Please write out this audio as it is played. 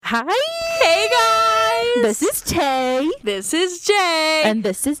Hi. Hey guys. This is Tay. This is Jay. And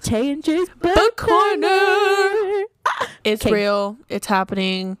this is Tay and Jay's Book Corner. It's 'Kay. real. It's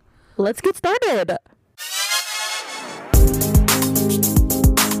happening. Let's get started.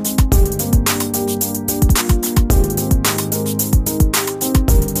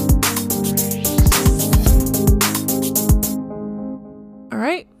 All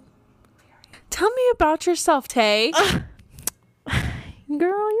right. Tell me about yourself, Tay. Girl,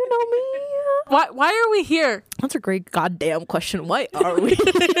 you know me. Why are we here? That's a great goddamn question. Why are we?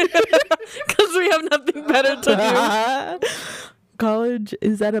 Because we have nothing better to College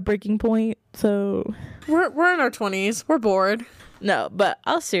is at a breaking point, so do. We're in our 20s. We're bored. no, but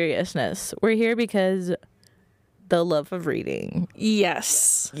all seriousness, we're here because the love of reading.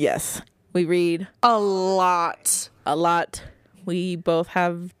 Yes. Yes, we read A lot. a lot. We both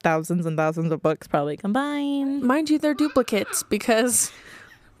have thousands and thousands of books probably combined. Mind you, they're duplicates because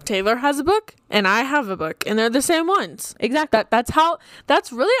Taylor has a book and I have a book and they're the same ones. Exactly.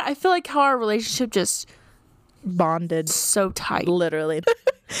 That's really, I feel like how our relationship just Bonded. so tight. Literally.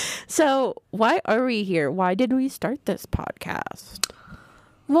 So why are we here? Why did we start this podcast?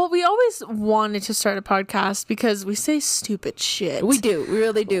 Well, we always wanted to start a podcast because we say stupid shit. We do. We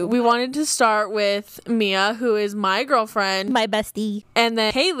really do. We wanted to start with Mia, who is my girlfriend, My bestie. and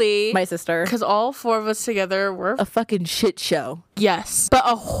then Haley, My sister. because all four of us together were, A fucking shit show. yes, but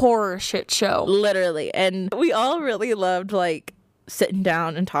a horror shit show. Literally. And we all really loved like sitting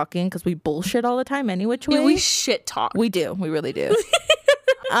down and talking because we bullshit all the time any which way. We shit talk. We do. We really do.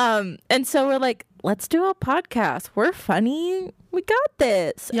 And so we're like, let's do a podcast. We're funny. We got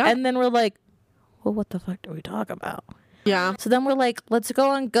this. Yeah. And then we're like, well, what the fuck do we talk about? Yeah. So then we're like, let's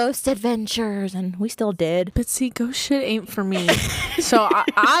go on ghost adventures. And we still did. But see, ghost shit ain't for me. So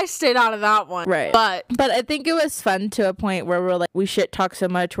I stayed out of that one. Right. But I think it was fun to a point where we're like, we shit talk so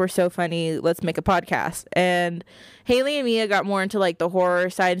much. We're so funny. Let's make a podcast. And Haley and Mia got more into like the horror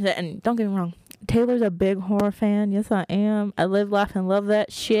side of it. And don't get me wrong, Taylor's a big horror fan. Yes, I am. I live, laugh, and love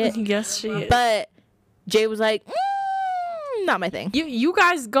that shit. yes, she is. But Jay was like, not my thing. You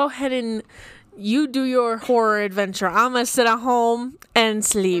guys go ahead and you do your horror adventure. I'm going to sit at home and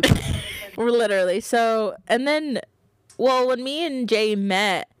sleep. We're literally. So, and then, well, when me and Jay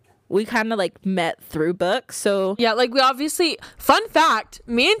met, we kind of like met through books. So, Yeah, like we obviously, fun fact,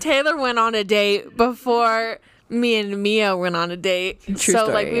 me and Taylor went on a date before me and Mia went on a date. True so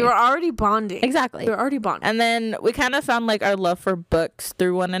like story. we were already bonding. exactly. We were already bonding. And then we kind of found like our love for books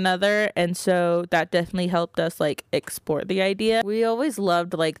through one another. And so that definitely helped us like explore the idea. We always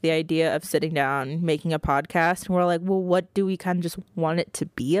loved like the idea of sitting down, making a podcast. And we're like, well, what do we kind of just want it to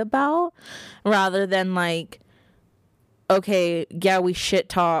be about? Rather than like, okay, yeah, we shit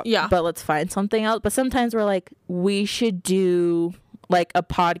talk, Yeah. but let's find something else. But sometimes we're like, we should do like a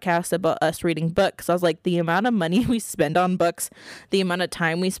podcast about us reading books. I was like, the amount of money we spend on books, the amount of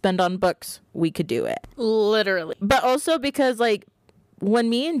time we spend on books, we could do it. Literally. But also because like when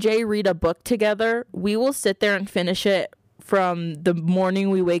me and Jay read a book together, we will sit there and finish it from the morning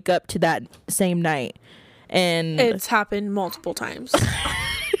we wake up to that same night. And It's happened multiple times.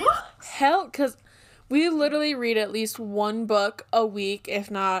 Hell, because we literally read at least one book a week, if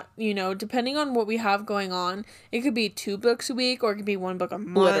not, depending on what we have going on. It could be 2 books a week or it could be 1 book a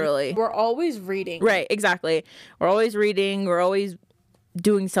month. Literally. We're always reading. right, exactly. We're always reading, we're always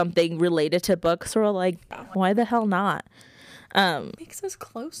doing something related to books. So we're like, why the hell not? Makes us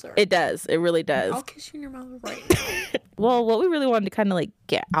closer. It does. It really does. I'll kiss you in your mouth right now. Well, what we really wanted to kind of like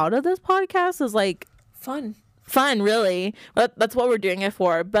get out of this podcast is like Fun. fun, really. That's what we're doing it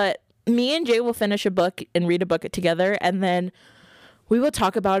for. But me and Jay will finish a book and read a book together, and then we will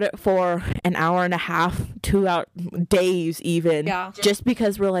talk about it for an hour and a half, 2 hour days even. Yeah. Just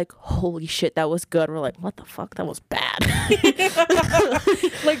because we're like, holy shit, that was good. We're like, what the fuck? That was bad.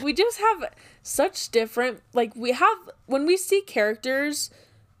 Like, we just have such different, like, when we see characters,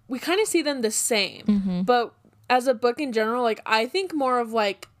 we kind of see them the same. Mm-hmm. But as a book in general, like, I think more of,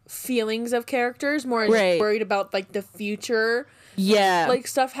 like, feelings of characters, more Right. worried about, like, the future, Yeah. like,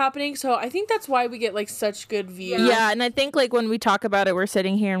 stuff happening. So I think that's why we get, like, such good views. Yeah, and I think like when we talk about it, we're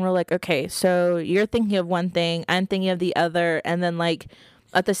sitting here and we're like, okay, so you're thinking of one thing, I'm thinking of the other, and then like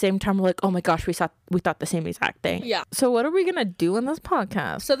at the same time we're like, oh my gosh, we thought the same exact thing. Yeah. So what are we gonna do in this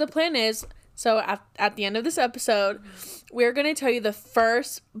podcast? So the plan is, at the end of this episode, we're going to tell you the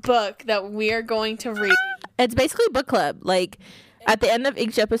first book that we are going to read. It's basically book club. Like at the end of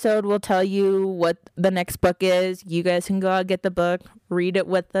each episode, we'll tell you what the next book is. You guys can go out, get the book, read it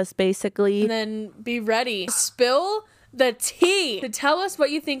with us, basically. And then be ready. Spill the tea to tell us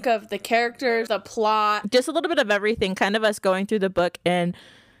what you think of the characters, the plot. Just a little bit of everything, kind of us going through the book and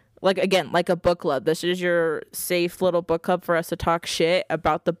like, again, like a book club. This is your safe little book club for us to talk shit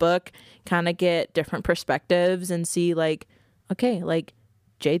about the book, kind of get different perspectives and see, like, okay, like,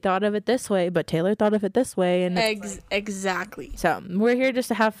 Jay thought of it this way, but Taylor thought of it this way. And exactly. So we're here just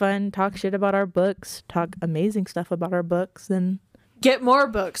to have fun, talk shit about our books, talk amazing stuff about our books, and get more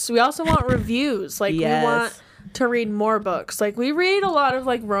books. We also want reviews. Like, yes. We want to read more books. Like, we read a lot of,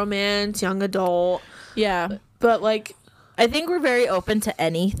 like, romance, young adult. Yeah. But, like, I think we're very open to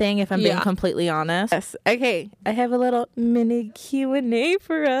anything, if I'm being completely honest. Yes. Okay, I have a little mini Q&A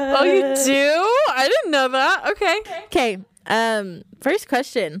for us. Oh, you do? I didn't know that. Okay. Okay. First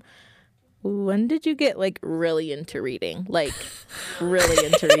question. When did you get, like, really into reading? Like, really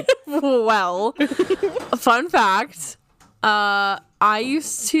into reading? Well, fun fact. I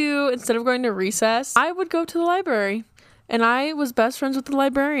used to, instead of going to recess, I would go to the library. And I was best friends with the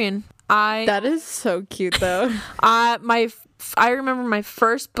librarian. That is so cute, though. I remember my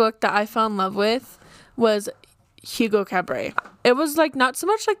first book that I fell in love with was Hugo Cabret. It was, like, not so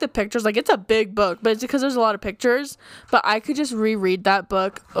much like the pictures, like, it's a big book, but it's because there's a lot of pictures. But I could just reread that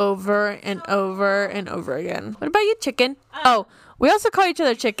book over and over and over again. What about you, chicken? Oh, we also call each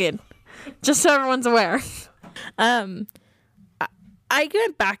other chicken, just so everyone's aware. I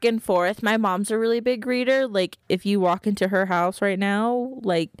went back and forth. My mom's a really big reader. Like, if you walk into her house right now,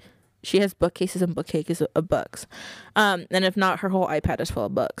 like, she has bookcases and bookcases of books. And if not, her whole iPad is full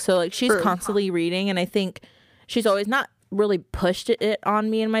of books. So, like, she's constantly reading, and I think she's always not really pushed it on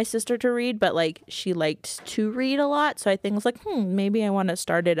me and my sister to read, but, like, she liked to read a lot. So I think it's like, maybe I want to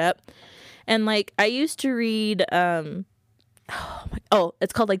start it up. And, like, I used to read, it's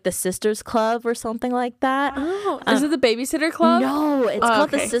called, like, the Sisters Club or something like that. Oh, is it the Babysitter Club? No, it's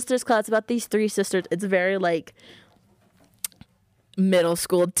called the Sisters Club. It's about these 3 sisters. It's very, like, middle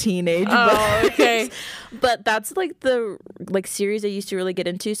school teenage books. Okay. But that's, like, the, like, series I used to really get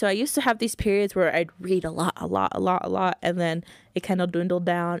into. So I used to have these periods where I'd read a lot, and then it kind of dwindled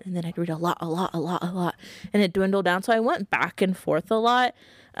down, and then I'd read a lot, and it dwindled down. So I went back and forth a lot.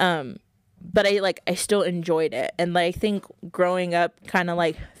 But I still enjoyed it. And, like, I think growing up, kind of,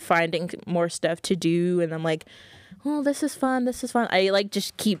 like, finding more stuff to do, and I'm like, oh, this is fun. I, like,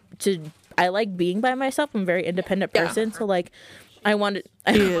 I like being by myself. I'm a very independent person. So, like, she's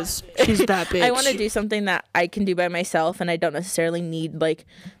that bitch. I want to do something that I can do by myself, and I don't necessarily need, like,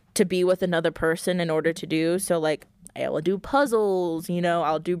 to be with another person in order to do. So, like, I will do puzzles,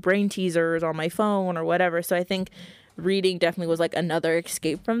 I'll do brain teasers on my phone or whatever. So I think reading definitely was, like, another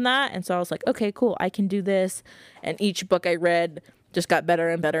escape from that. And so I was like, okay, cool, I can do this. And each book I read just got better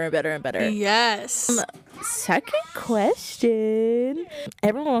and better and better and better. Yes. Second question.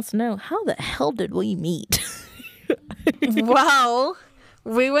 Everyone wants to know, how the hell did we meet? Well,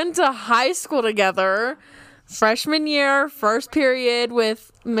 we went to high school together. Freshman year, first period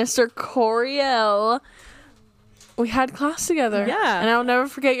with Mr. Coriel. We had class together. Yeah. And I'll never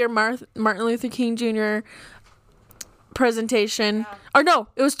forget your Martin Luther King Jr. presentation. Or no,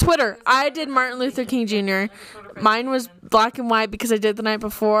 it was Twitter. I did Martin Luther King Jr. Mine was black and white because I did the night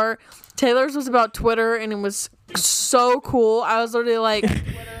before. Taylor's was about Twitter, and it was so cool. I was literally like,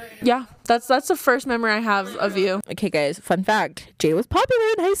 yeah, that's the first memory I have of you. Okay, guys, fun fact. Jay was popular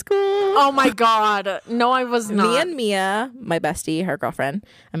in high school. Oh my god. No, I was not. Me and Mia, my bestie, her girlfriend.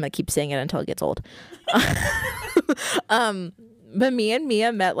 I'm going to keep saying it until it gets old. But me and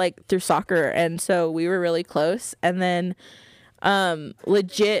Mia met, like, through soccer, and so we were really close. And then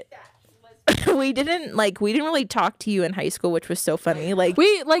legit we didn't really talk to you in high school, which was so funny. Like,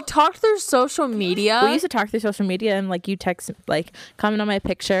 we, like, talked through social media. We used to talk through social media, and, like, you text, like, comment on my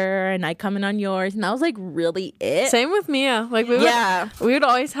picture, and I comment on yours, and that was, like, really it. Same with Mia. Like, we would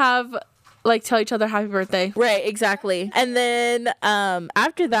always have, like, tell each other happy birthday. Right, exactly. And then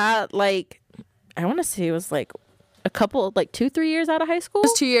after that, like, I want to say it was, like, a couple, like, 2-3 years out of high school. It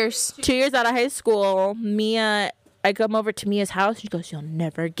was 2 years. 2 years out of high school. I come over to Mia's house. She goes, "You'll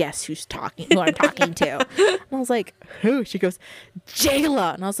never guess who I'm talking to." And I was like, "Who?" She goes,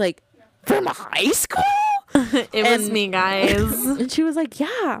 "Jayla." And I was like, "From high school?" It was me, guys. And she was like,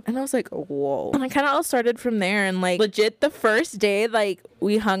 "Yeah." And I was like, "Whoa." And I kind of all started from there. And, like, legit the first day, like,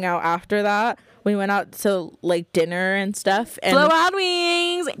 we hung out after that. We went out to, like, dinner and stuff. And Blowout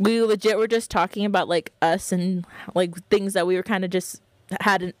wings. We legit were just talking about, like, us and, like, things that we were kind of just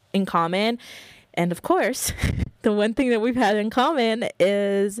had in common. And, of course, the one thing that we've had in common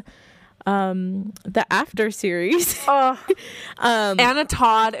is the After series. Anna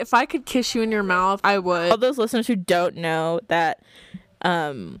Todd, if I could kiss you in your mouth, I would. All those listeners who don't know that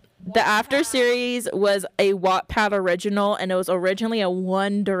the After series was a Wattpad original, and it was originally a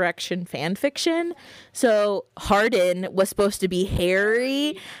One Direction fan fiction. So Hardin was supposed to be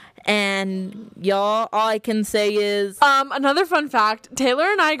Harry, And y'all, all I can say is another fun fact, Taylor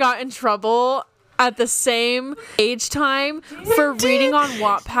and I got in trouble at the same age time for reading on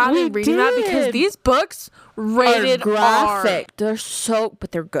Wattpad and reading that because these books rated graphic. They're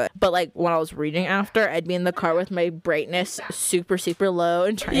but they're good. But like when I was reading after, I'd be in the car with my brightness super low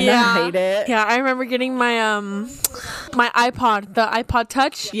and trying to hide it. Yeah, I remember getting my my iPod, the iPod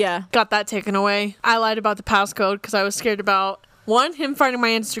Touch. Yeah, got that taken away. I lied about the passcode because I was scared about one, him finding my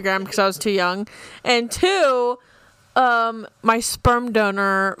Instagram because I was too young, and two, my sperm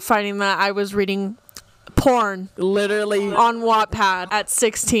donor finding that I was reading porn literally on Wattpad at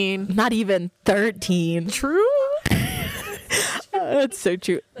 16. Not even 13. True. That's so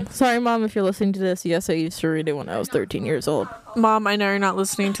true. Sorry, Mom, if you're listening to this. Yes, I used to read it when I was 13 years old. Mom, I know you're not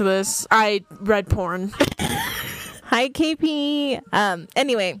listening to this. I read porn. Hi, KP.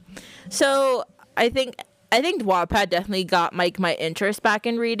 Anyway, so I think Wattpad definitely got like my interest back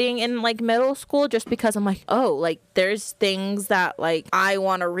in reading in like middle school, just because I'm like, oh, like there's things that like I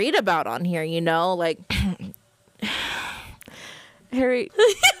want to read about on here, you know, like Harry.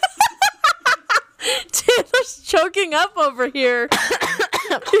 Taylor's choking up over here.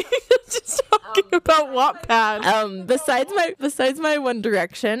 Just talking about Wattpad. Besides my One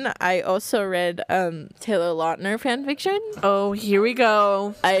Direction, I also read Taylor Lautner fanfiction. Oh, here we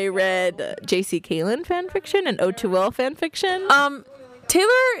go. I read JC Caitlin fanfiction and O2L fanfiction.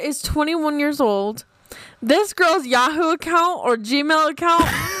 Taylor is 21 years old. This girl's Yahoo account or Gmail account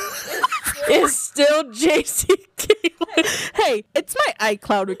is still JC Caitlin. Hey, it's my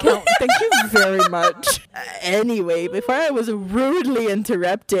iCloud account. Thank you very much. Anyway, before I was rudely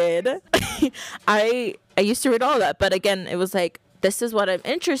interrupted, I used to read all that, but again, it was like, this is what I'm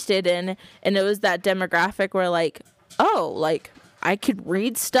interested in, and it was that demographic where like, oh, like I could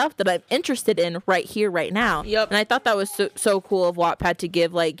read stuff that I'm interested in right here, right now. Yep. And I thought that was so cool of Wattpad to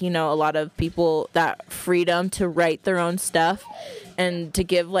give like, you know, a lot of people that freedom to write their own stuff and to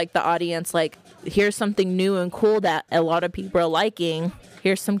give like the audience like, here's something new and cool that a lot of people are liking.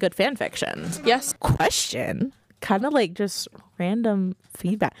 Here's some good fan fiction. Yes. Question. Kind of like just random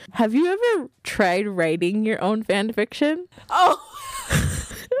feedback. Have you ever tried writing your own fan fiction? Oh.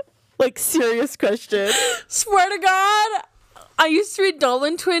 Like serious question. Swear to God. I used to read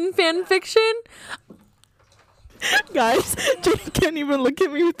Dolan Twin fan fiction. Guys, Jane can't even look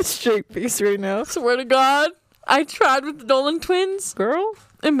at me with a straight face right now. Swear to God. I tried with the Dolan Twins. Girl?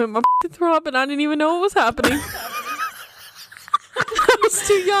 It made my throw up and I didn't even know what was happening. I was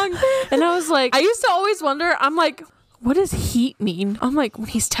too young. And I was like, I used to always wonder, I'm like, what does heat mean? I'm like, when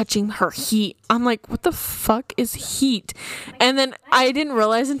he's touching her heat. I'm like, what the fuck is heat? And then I didn't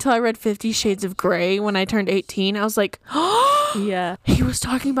realize until I read 50 Shades of Grey when I turned 18. I was like, oh, yeah. He was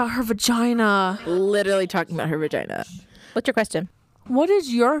talking about her vagina. Literally talking about her vagina. What's your question? What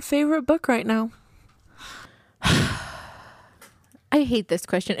is your favorite book right now? I hate this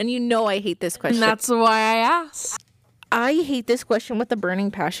question, and you know I hate this question. And that's why I asked. I hate this question with a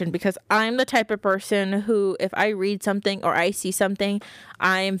burning passion because I'm the type of person who, if I read something or I see something,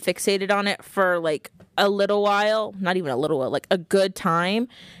 I am fixated on it for like a little while, not even a little while, like a good time,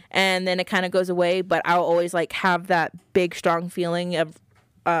 and then it kind of goes away. But I'll always like have that big, strong feeling of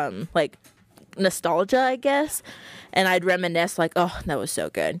like nostalgia, I guess, and I'd reminisce like, oh, that was so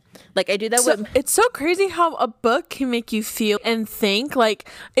good. Like I do that with. It's so crazy how a book can make you feel and think. Like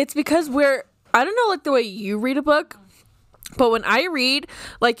it's because I don't know, like the way you read a book. But when I read,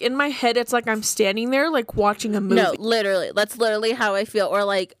 like, in my head, it's like I'm standing there, like, watching a movie. No, literally. That's literally how I feel. Or,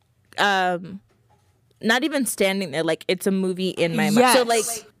 like, not even standing there. Like, it's a movie in my mind. So, like,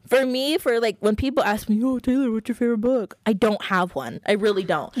 for me, when people ask me, oh, Taylor, what's your favorite book? I don't have one. I really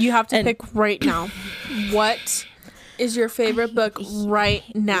don't. You have to pick right now. What is your favorite book right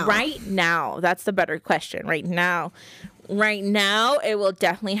now? Right now. That's the better question. Right now. Right now, it will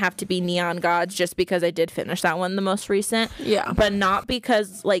definitely have to be Neon Gods just because I did finish that one, the most recent. Yeah. But not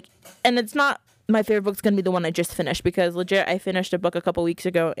because, like, and it's not my favorite book's going to be the one I just finished because legit, I finished a book a couple weeks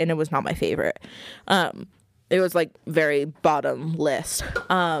ago and it was not my favorite. It was, like, very bottom list.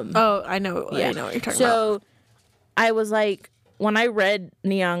 Oh, I know. Yeah. I know what you're talking about. So, I was like, when I read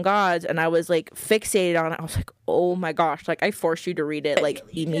Neon Gods and I was like fixated on it, I was like, oh my gosh, like I forced you to read it like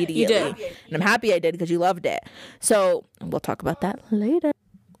immediately. You did. And I'm happy I did because you loved it. So we'll talk about that later.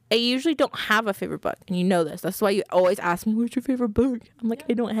 I usually don't have a favorite book, and you know this. That's why you always ask me, what's your favorite book? I'm like,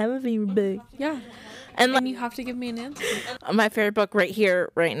 I don't have a favorite book. Yeah. And you have to give me an answer. My favorite book right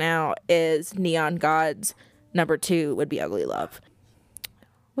here, right now, is Neon Gods. Number 2 would be Ugly Love.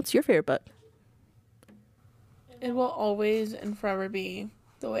 What's your favorite book? It will always and forever be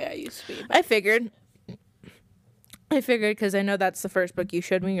the way I used to be. I figured. I figured because I know that's the first book you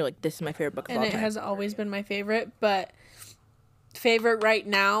showed me. You're like, this is my favorite book of all And time. it has always been my favorite, but favorite right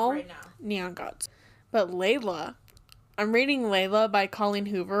now, Neon Gods. But Layla, I'm reading Layla by Colleen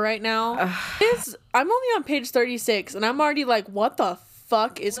Hoover right now. I'm only on page 36, and I'm already like, what the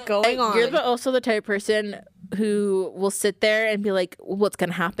fuck is going on? You're also the type of person who will sit there and be like, what's going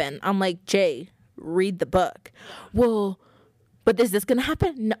to happen? I'm like, Jay, read the book. Well, but is this going to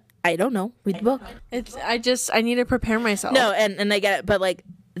happen? No, I don't know. Read the book. I need to prepare myself. No, and I get it, but like,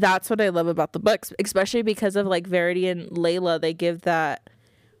 that's what I love about the books, especially because of like Verity and Layla. They give that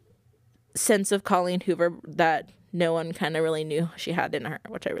sense of Colleen Hoover that no one kind of really knew she had in her,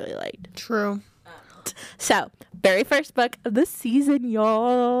 which I really liked. True. So, very first book of the season,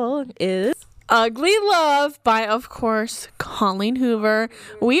 y'all, is Ugly Love by, of course, Colleen Hoover.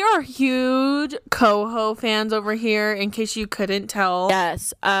 We are huge Coho fans over here, in case you couldn't tell.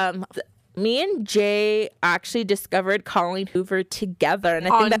 Yes. Me and Jay actually discovered Colleen Hoover together, and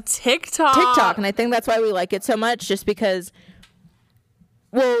I think on TikTok. TikTok, and I think that's why we like it so much, just because.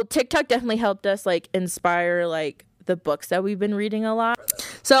 Well, TikTok definitely helped us like inspire like the books that we've been reading a lot.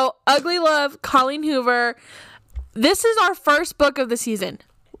 So, Ugly Love, Colleen Hoover. This is our first book of the season,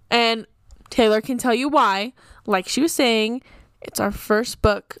 and Taylor can tell you why. Like she was saying, it's our first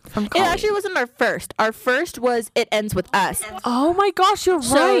book from Colleen. It actually wasn't our first. Our first was It Ends With Us. Oh my gosh, you're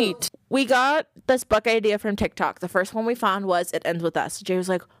right. We got this book idea from TikTok. The first one we found was It Ends With Us. Jay was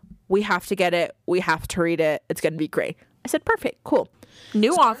like, we have to get it. We have to read it. It's going to be great. I said, perfect. Cool.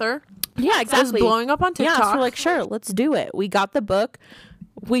 New author. Yeah, exactly. Is blowing up on TikTok. Yeah, so we're like, sure, let's do it. We got the book.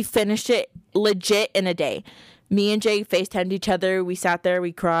 We finished it legit in a day. Me and Jay FaceTimed each other. We sat there.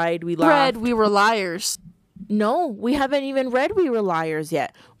 We cried. We laughed. We Were Liars. No, we haven't even read We Were Liars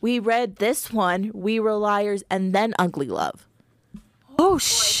yet. We read this one, We Were Liars, and then Ugly Love. Oh,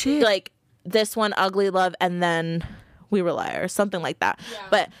 shit. Like, this one, Ugly Love, and then We Were Liars, something like that. Yeah.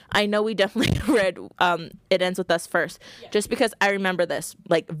 But I know we definitely read It Ends With Us first, just because I remember this,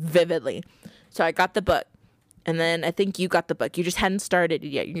 like, vividly. So I got the book, and then I think you got the book. You just hadn't started it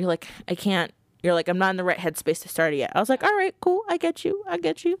yet. You're like, I can't. You're like, I'm not in the right headspace to start it yet. I was like, all right, cool. I get you.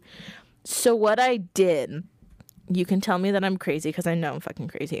 So what I did, you can tell me that I'm crazy because I know I'm fucking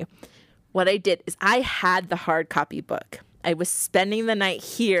crazy. What I did is I had the hard copy book. I was spending the night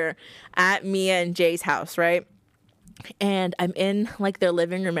here at Mia and Jay's house, right? And I'm in like their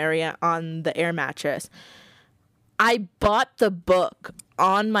living room area on the air mattress. I bought the book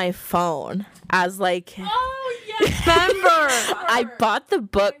on my phone as like... Oh, yes. Remember. I bought the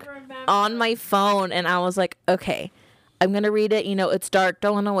book on my phone and I was like, okay, I'm going to read it. You know, it's dark.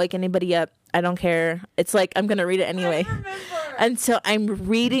 Don't want to wake anybody up. I don't care. It's like, I'm going to read it anyway. And so I'm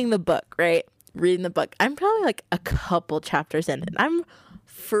reading the book, right? Reading the book. I'm probably like a couple chapters in and I'm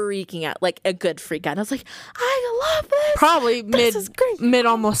freaking out, like a good freak out. I was like, I love this. Probably this mid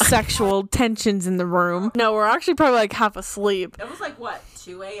almost sexual tensions in the room. No, we're actually probably like half asleep. It was like, what,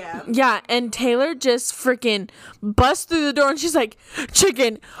 2 a.m.? Yeah, and Taylor just freaking busts through the door and she's like,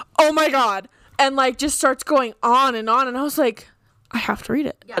 chicken, oh my God. And like just starts going on. And I was like, I have to read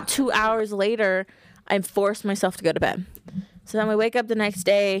it. Yeah. 2 hours later, I forced myself to go to bed. So then we wake up the next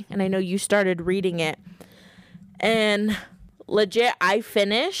day and I know you started reading it. And legit, I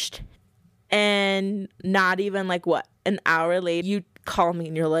finished and not even like what, an hour later, you call me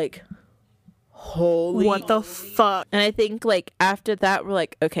and you're like, holy. What the fuck? And I think like after that, we're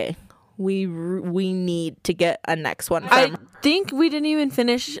like, okay, we need to get a next one. I think we didn't even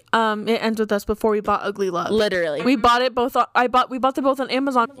finish It Ends With Us before we bought Ugly Love. Literally. We bought it both. We bought them both on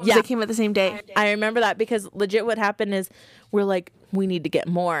Amazon. Yeah. They came at the same day. I remember that because legit what happened is we're like, we need to get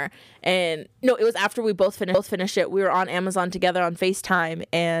more. And no, it was after we both finished it. We were on Amazon together on FaceTime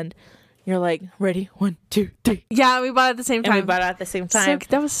and you're like, ready? 1, 2, 3. Yeah, we bought it at the same time.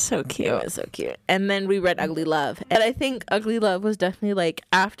 That was so cute. It was so cute. And then we read Ugly Love. And I think Ugly Love was definitely like,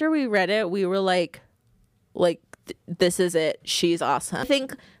 after we read it, we were like, this is it. She's awesome. I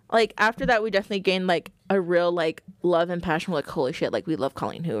think like after that, we definitely gained like a real like love and passion. We're like, holy shit, like we love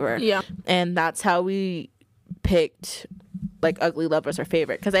Colleen Hoover. Yeah. And that's how we picked like Ugly Love as our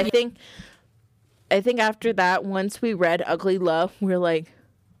favorite. Because I think after that, once we read Ugly Love, we were like,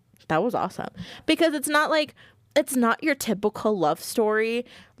 that was awesome. Because it's not your typical love story.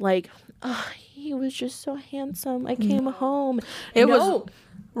 Like, oh, he was just so handsome. I came home. It was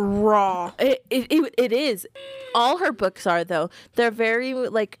raw. It is. All her books are though. They're very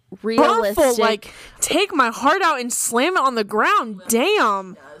like realistic. Awful, like take my heart out and slam it on the ground.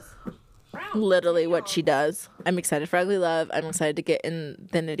 Damn. Literally what she does. I'm excited for Ugly Love. I'm excited to get in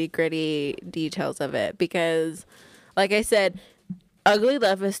the nitty-gritty details of it because, like I said, Ugly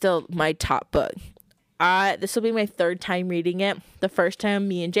Love is still my top book. This will be my third time reading it. The first time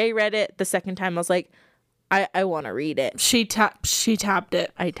me and Jay read it. The second time I was like, I want to read it. She tapped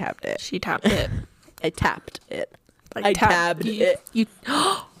it. I tapped it. She tapped it. I tapped it. Like I tabbed it. You.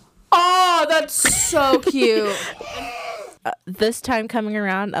 Oh, that's so cute. This time coming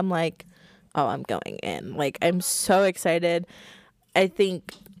around, I'm like, oh, I'm going in. Like, I'm so excited. I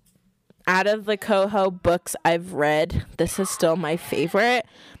think out of the Coho books I've read, this is still my favorite.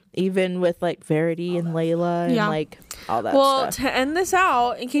 Even with like Verity and Layla and like all that stuff. To end this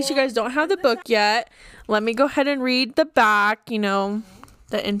out, in case you guys don't have the book yet, let me go ahead and read the back, you know,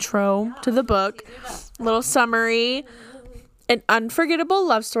 the intro to the book. Little summary. An unforgettable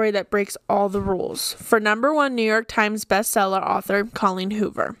love story that breaks all the rules. For #1 New York Times bestseller author Colleen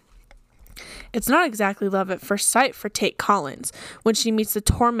Hoover. It's not exactly love at first sight for Tate Collins when she meets the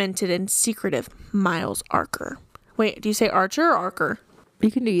tormented and secretive Miles Archer. Wait, do you say Archer or Archer? You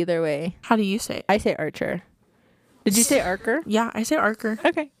can do either way. How do you say it? I say Archer. Did you say Archer? Yeah, I say Archer.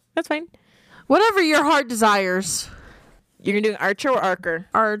 Okay, that's fine. Whatever your heart desires. You're doing Archer or Archer?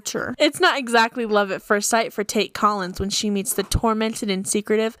 Archer. It's not exactly love at first sight for Tate Collins when she meets the tormented and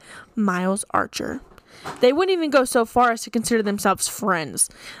secretive Miles Archer. They wouldn't even go so far as to consider themselves friends.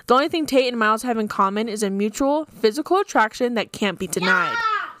 The only thing Tate and Miles have in common is a mutual physical attraction that can't be denied.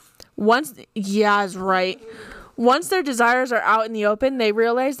 Once their desires are out in the open, they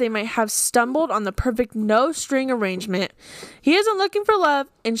realize they might have stumbled on the perfect no-string arrangement. He isn't looking for love,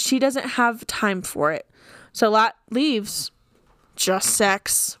 and she doesn't have time for it. So that leaves just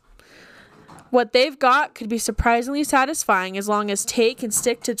sex. What they've got could be surprisingly satisfying as long as Tate can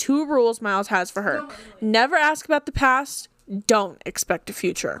stick to 2 rules Miles has for her. Never ask about the past. Don't expect a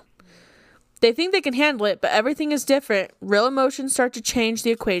future. They think they can handle it, but everything is different. Real emotions start to change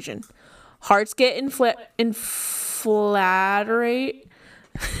the equation. Hearts get inflatorate.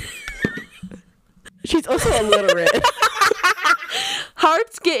 She's also illiterate.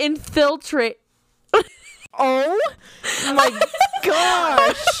 Hearts get infiltrate. Oh my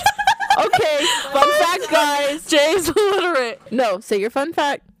gosh. Okay, fun fact, guys. Jay's illiterate. No, say your fun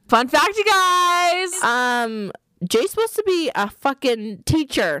fact. Fun fact, you guys. Jay's supposed to be a fucking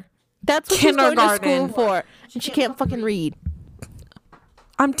teacher. That's what she's going to school for. And she can't fucking read.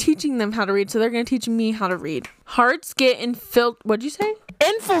 I'm teaching them how to read, so they're going to teach me how to read. Hearts get what'd you say?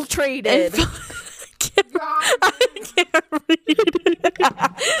 Infiltrated. I can't read.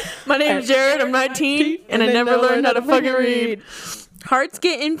 My name is Jared. I'm 19, and I never learned how to fucking read. Hearts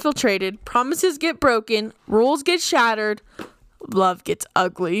get infiltrated. Promises get broken. Rules get shattered. Love gets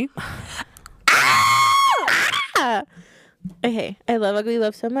ugly. Okay, I love Ugly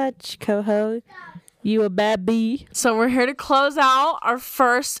Love so much. Coho, you a bad bee. So we're here to close out our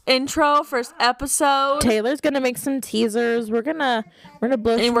first episode. Taylor's gonna make some teasers. We're gonna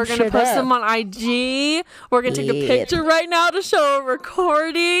blow some and we're gonna post them on IG. We're gonna take a picture right now to show a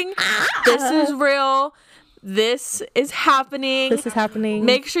recording. This is real. This is happening.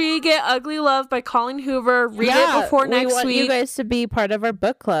 Make sure you get Ugly Love by Colleen Hoover. Read it before next week. We want you guys to be part of our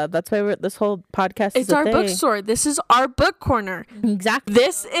book club. That's why this whole podcast is our bookstore. This is our book corner. Exactly.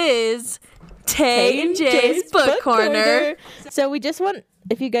 This is Tay and Jay's book corner. So we just want,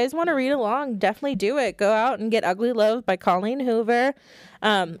 if you guys want to read along, definitely do it. Go out and get Ugly Love by Colleen Hoover.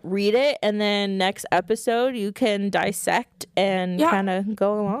 Read it, and then next episode you can dissect and kind of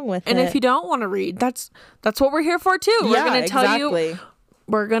go along with it. And if you don't want to read, that's what we're here for too. We're gonna tell you.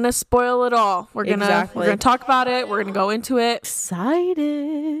 We're gonna spoil it all. We're gonna talk about it. We're gonna go into it.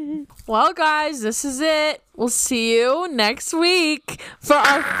 Excited. Well, guys, this is it. We'll see you next week for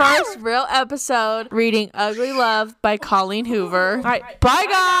our first real episode reading Ugly Love by Colleen Hoover. All right, bye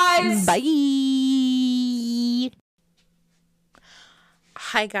guys. Bye.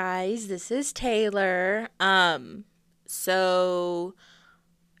 Hi guys, this is Taylor. So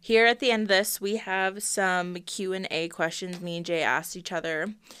here at the end of this, we have some Q&A questions me and Jay asked each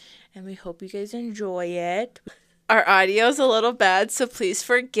other, and we hope you guys enjoy it. Our audio's a little bad, so please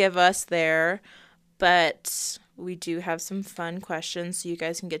forgive us there, but we do have some fun questions so you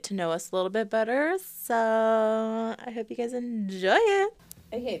guys can get to know us a little bit better. So I hope you guys enjoy it.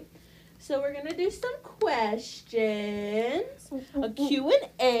 Okay. So we're going to do some questions, a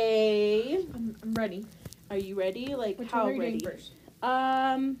Q&A. I'm ready. Are you ready? Like, which how one are you ready? doing first?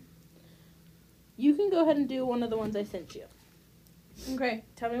 You can go ahead and do one of the ones I sent you. Okay.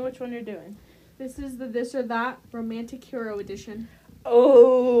 Tell me which one you're doing. This is the This or That Romantic Hero Edition.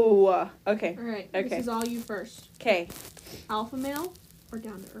 Oh, okay. All right. Okay. This is all you first. Okay. Alpha male or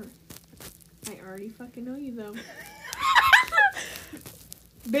down to earth? I already fucking know you, though.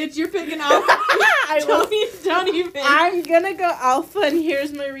 Bitch, you're picking alpha. Don't even. I'm gonna go alpha, and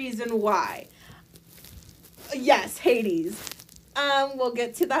here's my reason why. Yes, Hades. We'll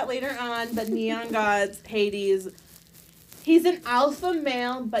get to that later on, but Neon Gods, Hades. He's an alpha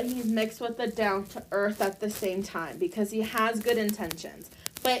male, but he's mixed with the down to earth at the same time because he has good intentions.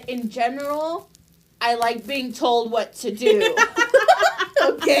 But in general, I like being told what to do.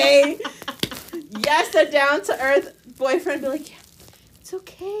 Okay? Yes, a down to earth boyfriend be like, yeah, it's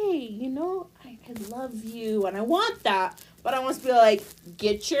okay, you know, I love you and I want that. But I want to be like,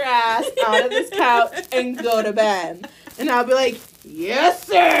 get your ass out of this couch and go to bed. And I'll be like, yes,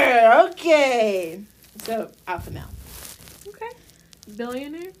 sir. Okay. So, alpha male. Okay.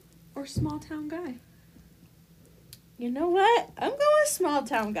 Billionaire or small town guy? You know what? I'm going small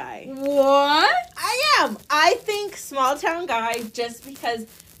town guy. What? I am. I think small town guy just because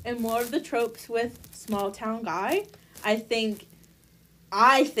in more of the tropes with small town guy, I think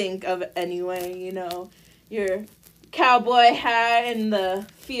of anyway, you know, your cowboy hat in the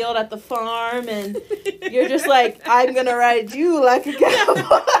field at the farm and you're just like, I'm gonna ride you like a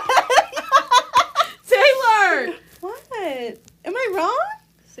cowboy. Taylor! What? Am I wrong?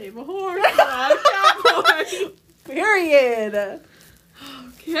 Save a horse, ride a cowboy. Period.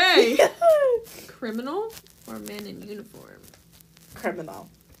 Okay. Criminal or man in uniform? Criminal.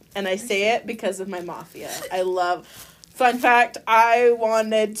 And I say it because of my mafia. I love... Fun fact, I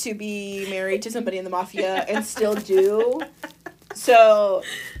wanted to be married to somebody in the mafia and still do. So,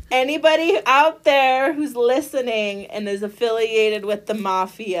 anybody out there who's listening and is affiliated with the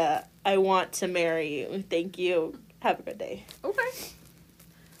mafia, I want to marry you. Thank you. Have a good day.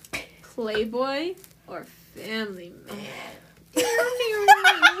 Okay. Playboy or family man?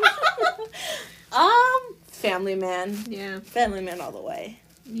 Family man. Yeah. Family man all the way.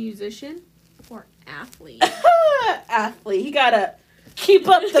 Musician or athlete? Athlete. He gotta keep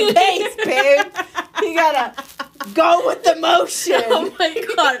up the pace, babe. He gotta go with the motion. Oh my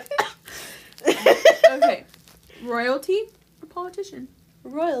god. Okay. Royalty or politician?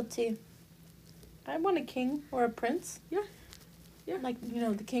 Royalty. I want a king or a prince. Yeah. Yeah. Like, you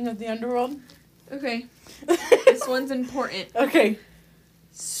know, the king of the underworld. Okay. This one's important. Okay.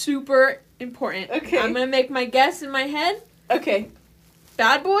 Super important. Okay. I'm gonna make my guess in my head. Okay.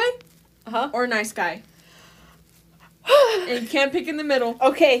 Bad boy Uh-huh. or nice guy? And you can't pick in the middle.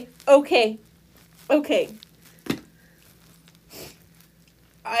 Okay.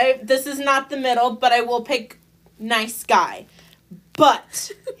 This is not the middle, but I will pick nice guy.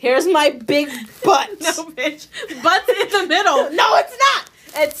 But here's my big but. No, bitch. Butt's in the middle. No, it's not.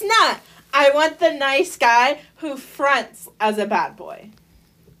 It's not. I want the nice guy who fronts as a bad boy.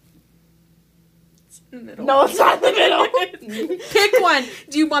 It's in the middle. No, it's not in the middle. Pick one.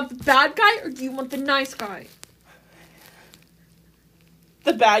 Do you want the bad guy or do you want the nice guy?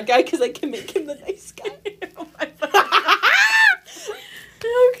 The bad guy, because I can make him the nice guy. Oh my God.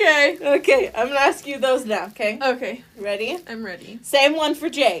 Okay. Okay, I'm gonna ask you those now, okay? Okay. Ready? I'm ready. Same one for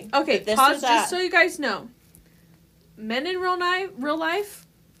Jay. Okay, This pause or that. just so you guys know. Men in real life,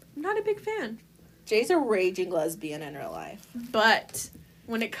 I'm not a big fan. Jay's a raging lesbian in real life. But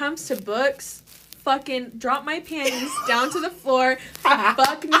when it comes to books, fucking drop my panties down to the floor,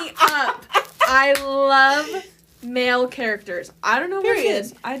 fuck me up. I love male characters. I don't know what it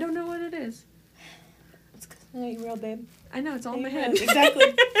is. I don't know what it is. It's because you're real, babe. I know, it's all in my head. Exactly.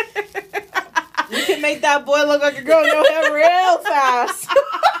 You can make that boy look like a girl in your head real fast.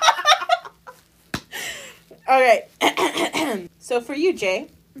 Okay. So for you, Jay,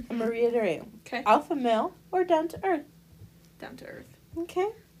 I'm going to reiterate. Okay. Alpha male or down to earth? Down to earth. Okay.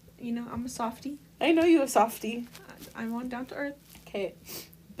 You know, I'm a softie. I know you a softie. I want down to earth. Okay.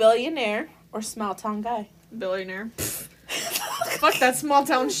 Billionaire or small town guy? Billionaire. Fuck that small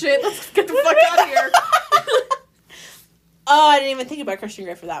town shit. Let's get the fuck out of here. Oh, I didn't even think about Christian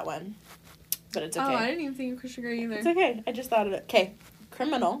Grey for that one. But it's okay. Oh, I didn't even think of Christian Grey either. It's okay. I just thought of it. Okay.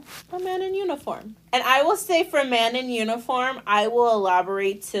 Criminal, a man in uniform. And I will say for man in uniform, I will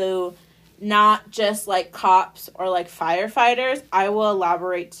elaborate to not just like cops or like firefighters. I will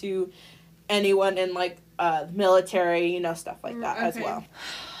elaborate to anyone in like military, you know, stuff like that as well.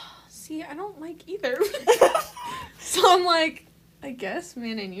 See, I don't like either. So I'm like, I guess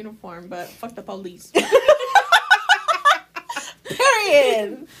man in uniform, but fuck the police.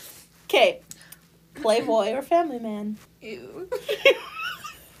 Period. Okay. Playboy or family man? Ew.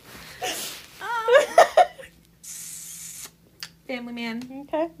 Family man.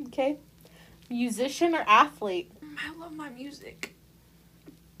 Okay. Musician or athlete? I love my music,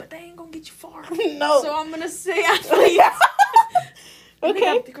 but they ain't gonna get you far. No. So I'm gonna say athlete. Yeah.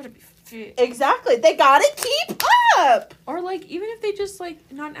 Okay. They gotta be fit. Exactly. They gotta keep up. Or like, even if they just like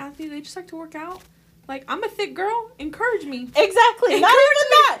not an athlete, they just like to work out. Like, I'm a thick girl. Encourage me. Exactly. Not even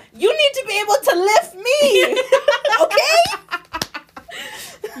that. You need to be able to lift me. Okay?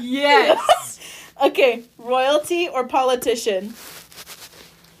 Yes. Okay. Royalty or politician?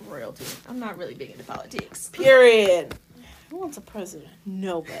 Royalty. I'm not really big into politics. Period. Who wants a president?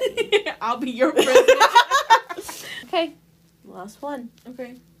 Nobody. I'll be your president. Okay. Last one.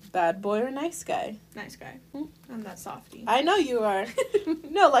 Okay. Bad boy or nice guy? Nice guy. I'm that softie. I know you are.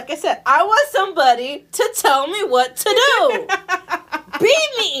 No, like I said, I want somebody to tell me what to do. Be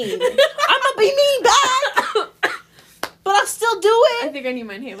mean. I'm going to be mean back. But I'll still do I it. think I need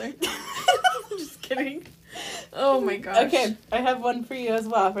my inhaler. Just kidding. Oh my gosh. Okay, I have one for you as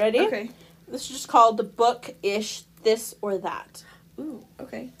well. Ready? Okay. This is just called the book-ish this or that. Ooh,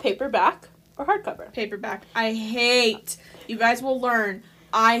 okay. Paperback or hardcover? Paperback. I hate, you guys will learn,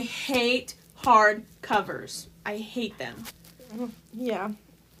 I hate hard covers. I hate them. Yeah.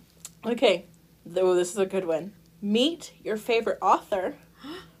 Okay. Oh, this is a good one. Meet your favorite author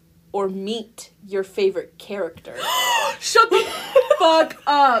or meet your favorite character. Shut the fuck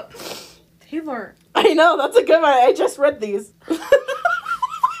up. Taylor. I know, that's a good one. I just read these.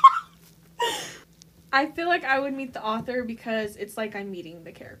 I feel like I would meet the author because it's like I'm meeting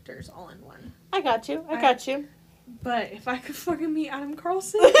the characters all in one. I got you. I got you. But if I could fucking meet Adam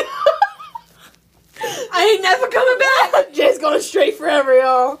Carlson, I ain't never coming back. Jay's going straight forever,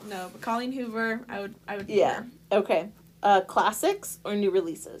 y'all. No, but Colleen Hoover, I would meet Yeah. her. Okay. Classics or new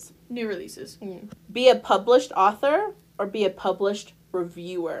releases? New releases. Be a published author or be a published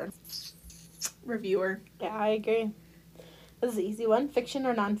reviewer? Reviewer. Yeah, I agree. This is an easy one. Fiction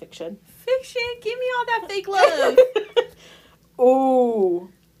or nonfiction? Fiction. Give me all that fake love. Ooh.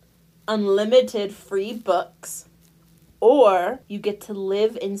 Unlimited free books. Or you get to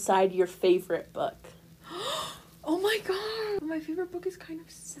live inside your favorite book. Oh my god. My favorite book is kind of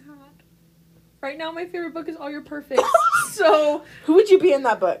sad. Right now, my favorite book is All Your Perfect. So. Who would you be in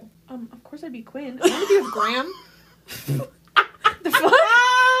that book? Of course I'd be Quinn. I want to be with Graham. The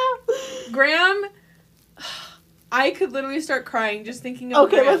fuck? Graham. I could literally start crying just thinking of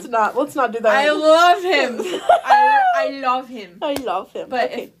Okay, Graham. let's not do that. I love him. I love him. I love him.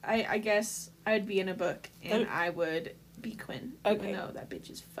 But okay. if I guess I would be in a book and I would be Quinn. Okay. Even though that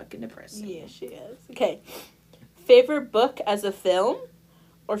bitch is fucking depressing. Yeah, she is. Okay. Favorite book as a film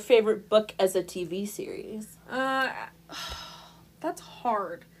or favorite book as a TV series? That's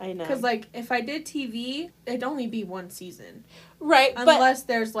hard. I know. Because, like, if I did TV, it'd only be one season. Right, Unless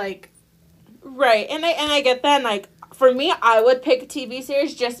there's, like... Right, and I get that, and, like, for me, I would pick a TV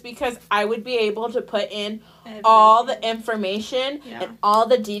series just because I would be able to put in all the information and all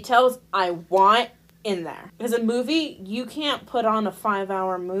the details I want in there. Because a movie, you can't put on a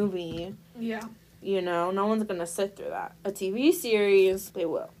 5-hour movie. Yeah. You know, no one's going to sit through that. A TV series, they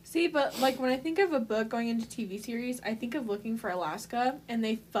will. See, but, like, when I think of a book going into TV series, I think of Looking for Alaska, and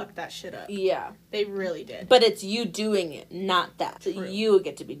they fucked that shit up. Yeah. They really did. But it's you doing it, not that. So you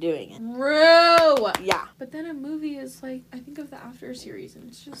get to be doing it. True! Yeah. But then a movie is, like, I think of the After series, and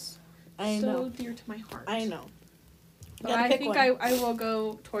it's just know. dear to my heart. I know. But I think I will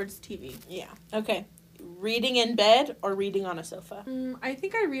go towards TV. Yeah. Okay. Reading in bed or reading on a sofa? I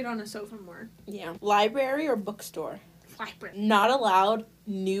think I read on a sofa more. Yeah. Library or bookstore? Library. Not allowed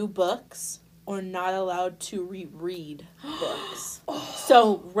new books or not allowed to reread books.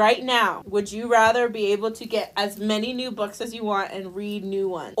 So right now, would you rather be able to get as many new books as you want and read new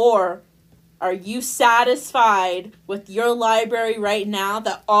ones? Or are you satisfied with your library right now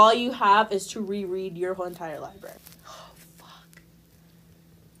that all you have is to reread your whole entire library? Oh, fuck.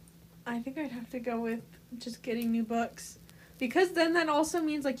 I think I'd have to go with just getting new books. Because then that also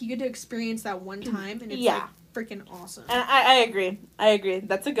means, like, you get to experience that one time, and it's, like, freaking awesome. And I agree. I agree.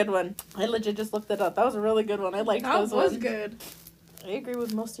 That's a good one. I legit just looked it up. That was a really good one. I liked those ones. That was good. I agree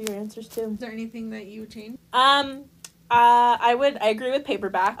with most of your answers, too. Is there anything that you would change? I agree with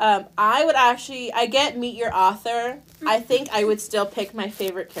paperback. I get meet your author. I think I would still pick my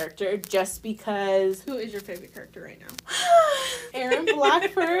favorite character just because. Who is your favorite character right now? Aaron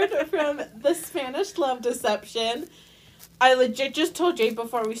Blackford from The Spanish Love Deception. I legit just told Jay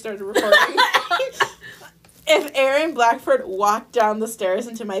before we started recording. If Aaron Blackford walked down the stairs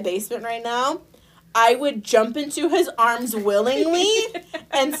into my basement right now, I would jump into his arms willingly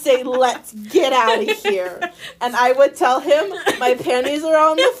and say, let's get out of here. And I would tell him, my panties are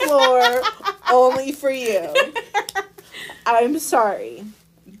on the floor, only for you. I'm sorry,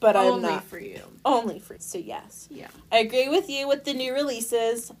 but I'm not. Only for you. Only for you. So yes. Yeah. I agree with you with the new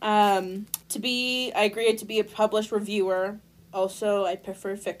releases. I agree to be a published reviewer. Also, I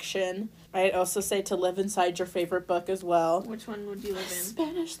prefer fiction. I'd also say to live inside your favorite book as well. Which one would you live in?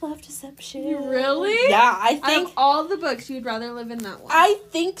 Spanish Love Deception. Really? Yeah, I think... Out of all the books, you'd rather live in that one. I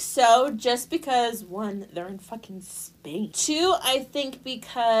think so, just because, one, they're in fucking Spain. Two, I think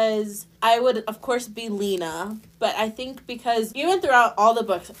because I would, of course, be Lena. But I think because even throughout all the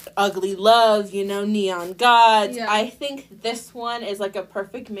books, Ugly Love, you know, Neon Gods, Yeah. I think this one is like a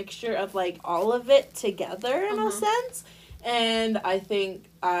perfect mixture of like all of it together in a sense. And I think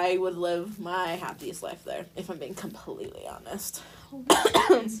I would live my happiest life there, if I'm being completely honest.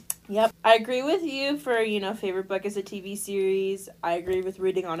 Yep. I agree with you for, you know, favorite book as a TV series. I agree with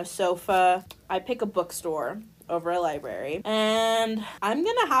reading on a sofa. I pick a bookstore over a library. And I'm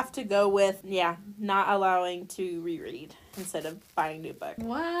going to have to go with, not allowing to reread instead of buying new books.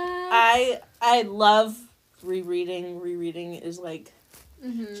 What? I love rereading. Rereading is like,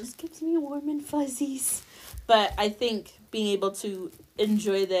 just gives me warm and fuzzies. But I think being able to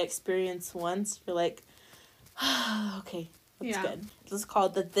enjoy the experience once, you're like, okay, that's good. This is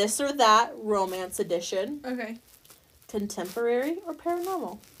called the This or That Romance Edition. Okay. Contemporary or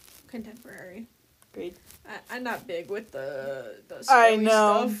paranormal? Contemporary. Agreed. I'm not big with the I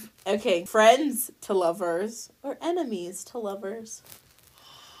know. stuff. Okay, friends to lovers or enemies to lovers?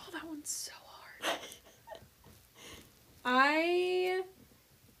 Oh, that one's so hard. I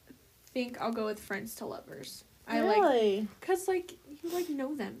think I'll go with friends to lovers. Really? Cause like you like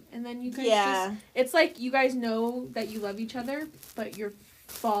know them, and then you guys just, it's like you guys know that you love each other, but you're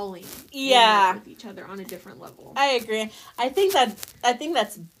falling in love with each other on a different level. I agree. I think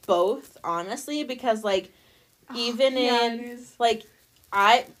that's both, honestly, because like even in like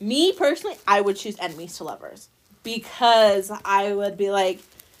me personally, I would choose enemies to lovers because I would be like,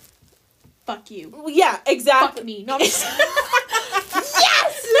 fuck you. Yeah, exactly. Fuck me. No, I'm just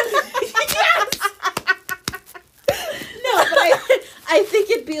yes! Yes! No, but I think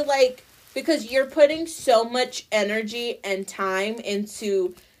it'd be like, because you're putting so much energy and time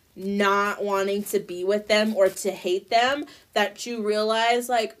into not wanting to be with them or to hate them that you realize,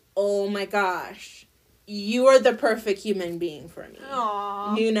 like, oh my gosh, you are the perfect human being for me.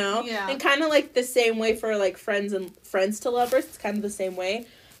 Aww. You know? Yeah. And kind of like the same way for like friends to lovers, it's kind of the same way.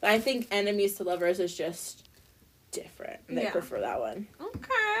 But I think enemies to lovers is just different. And I prefer that one.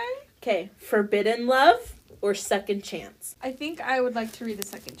 Okay. Forbidden love or second chance? I think I would like to read the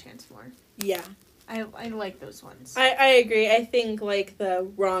second chance more. Yeah. I like those ones. I agree. I think like the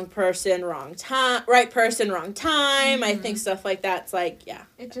wrong person, wrong time, right person, wrong time. I think stuff like that's like,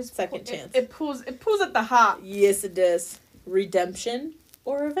 it just second chance. It pulls at the heart. Yes, it does. Redemption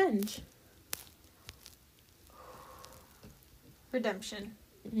or revenge? Redemption.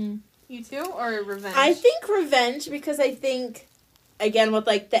 Mm-hmm. You too, or revenge? I think revenge, because I think, again, with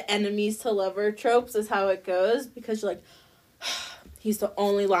like the enemies to lover tropes is how it goes, because you're like, he's the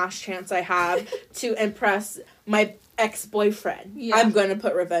only last chance I have to impress my ex-boyfriend. Yeah. I'm going to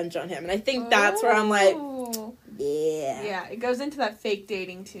put revenge on him. And I think that's where I'm like, yeah. Yeah, it goes into that fake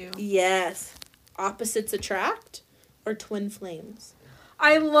dating too. Yes. Opposites attract or twin flames?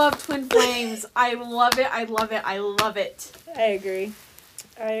 I love twin flames. I love it. I love it. I love it. I agree.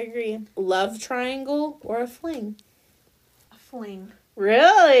 Love triangle or a fling? A fling.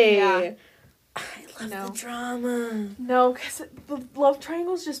 Really? Yeah. I love the drama. No, because the love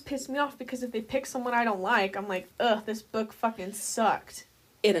triangles just piss me off, because if they pick someone I don't like, I'm like, ugh, this book fucking sucked.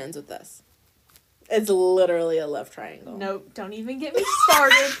 It ends with this. It's literally a love triangle. Nope, don't even get me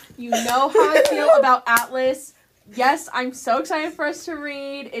started. You know how I feel about Atlas. Yes, I'm so excited for us to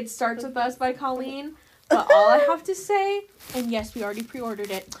read It Starts With Us by Colleen. But all I have to say, and yes, we already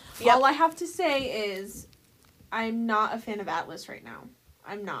pre-ordered it. Yep. All I have to say is, I'm not a fan of Atlas right now.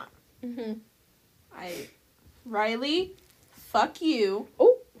 I'm not. Riley, fuck you.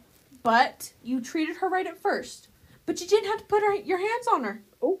 Oh. But you treated her right at first. But you didn't have to put your hands on her.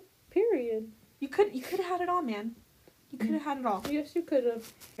 Oh, period. You could have had it all, man. You could have had it all. Yes, you could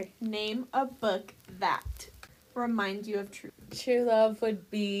have. Okay. Name a book that reminds you of true. True love would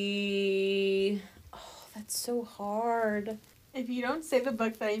be... Oh, that's so hard. If you don't say the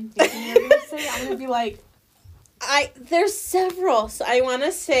book that I'm thinking you're going to say, I'm going to be like... There's several. So I want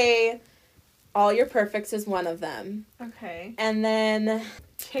to say All Your Perfects is one of them. Okay. And then...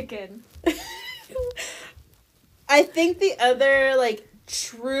 Chicken. I think the other, like,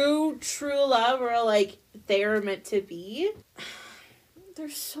 true love, or, like, they were meant to be.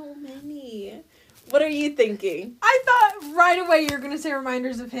 There's so many. What are you thinking? I thought right away you were going to say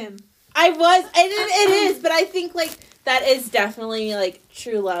Reminders of Him. It is, but I think, like, that is definitely, like,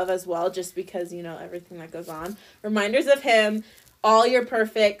 true love as well, just because, you know, everything that goes on. Reminders of Him, All Your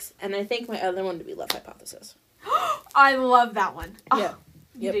Perfects, and I think my other one would be Love Hypothesis. I love that one. Yeah.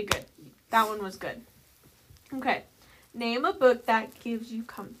 You did good. That one was good. Okay. Name a book that gives you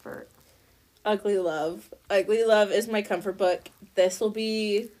comfort. Ugly Love. Ugly Love is my comfort book. This will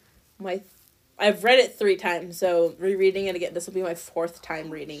be my... I've read it 3 times, so rereading it again, this will be my 4th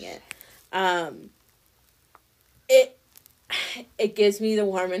time reading it. It gives me the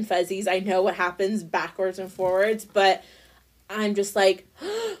warm and fuzzies. I know what happens backwards and forwards, but I'm just like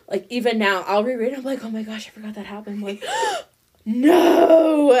even now, I'll reread it, I'm like, oh my gosh, I forgot that happened. I'm like,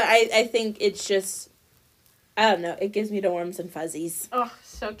 no! I think it's just, I don't know, it gives me the warms and fuzzies. Oh,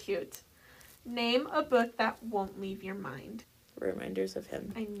 so cute. Name a book that won't leave your mind. Reminders of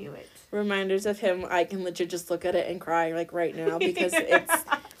Him. I knew it. Reminders of Him. I can legit just look at it and cry like right now because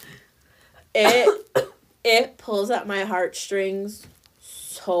it pulls at my heartstrings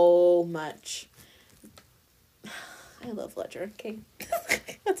so much. I love Ledger. Okay.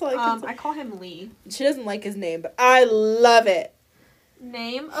 That's all I can say. I call him Lee. She doesn't like his name, but I love it.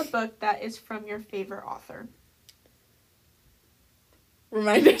 Name a book that is from your favorite author.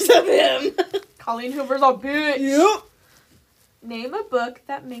 Reminders of Him. Colleen Hoover's a bitch. Yep. Name a book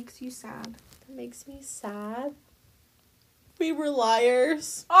that makes you sad. That makes me sad. We Were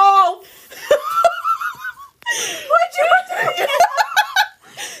Liars. Oh! What'd you do?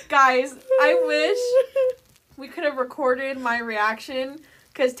 Guys, I wish we could have recorded my reaction,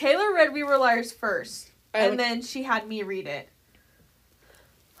 because Taylor read We Were Liars first, and then she had me read it.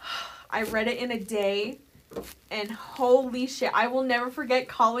 I read it in a day, and holy shit, I will never forget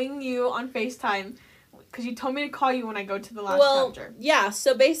calling you on FaceTime, because you told me to call you when I go to the last chapter. Yeah,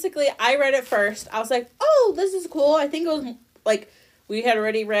 so basically, I read it first. I was like, oh, this is cool. I think it was, like, we had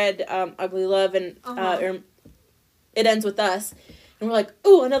already read Ugly Love, and It Ends With Us. And we're like,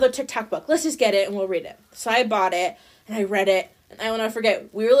 ooh, another TikTok book. Let's just get it, and we'll read it. So I bought it, and I read it. And I will not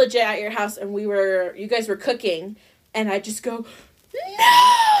forget, we were legit at your house, and you guys were cooking. And I just go,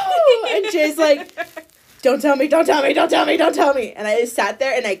 no! And Jay's like, don't tell me, don't tell me, don't tell me, don't tell me. And I just sat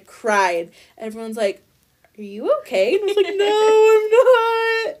there, and I cried. Everyone's like, are you okay? And I was like, no,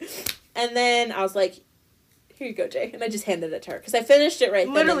 I'm not. And then I was like, here you go, Jay. And I just handed it to her. Because I finished it right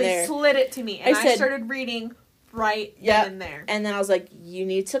then and there. Literally slid it to me. And I started reading right then and there. And then I was like, you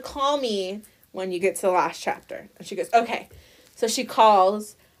need to call me when you get to the last chapter. And she goes, okay. So she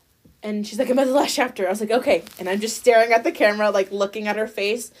calls. And she's like, I'm at the last chapter. I was like, okay. And I'm just staring at the camera, like, looking at her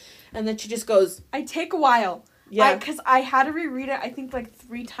face. And then she just goes... I take a while. Yeah. Because I had to reread it, I think, like,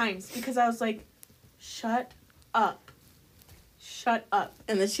 3 times. Because I was like, shut up. Shut up.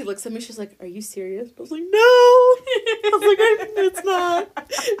 And then she looks at me, she's like, are you serious? I was like, no! I was like, it's not. I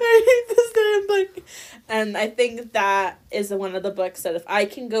hate this damn book. And I think that is one of the books that if I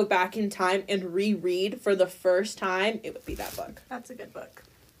can go back in time and reread for the first time, it would be that book. That's a good book.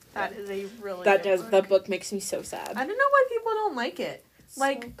 That is a really good book. That book makes me so sad. I don't know why people don't like it.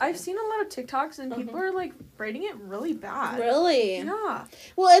 Like, so I've seen a lot of TikToks and people are, like, rating it really bad. Really? Yeah.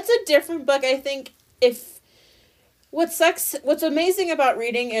 Well, it's a different book. I think what's amazing about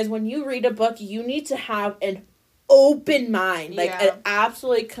reading is when you read a book, you need to have an open mind. Like, an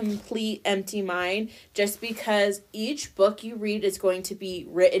absolutely complete empty mind. Just because each book you read is going to be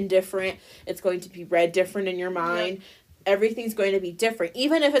written different. It's going to be read different in your mind. Yep. Everything's going to be different.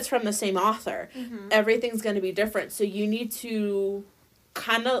 Even if it's from the same author, everything's going to be different. So you need to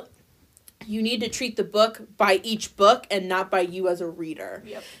treat the book by each book and not by you as a reader.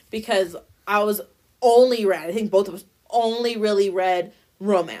 Yep. Because I think both of us only really read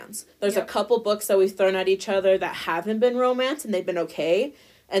romance. There's a couple books that we've thrown at each other that haven't been romance and they've been okay.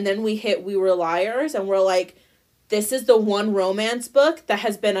 And then we hit We Were Liars and we're like, this is the one romance book that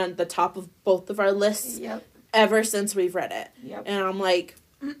has been on the top of both of our lists. Yep. Ever since we've read it. Yep. And I'm like,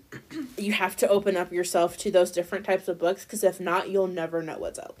 you have to open up yourself to those different types of books, because if not, you'll never know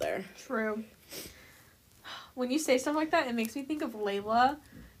what's out there. True. When you say stuff like that, it makes me think of Layla,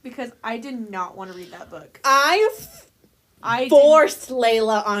 because I did not want to read that book. I forced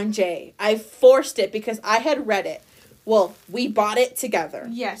Layla on Jay. I forced it because I had read it. Well, we bought it together.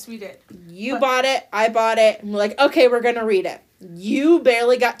 Yes, we did. You bought it, I bought it, and we're like, okay, we're going to read it. You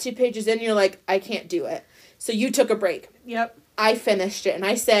barely got 2 pages in, you're like, I can't do it. So you took a break. Yep. I finished it, and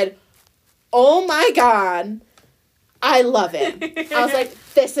I said, oh my God, I love it. I was like,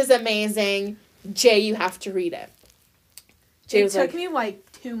 this is amazing. Jay, you have to read it. Jay was took me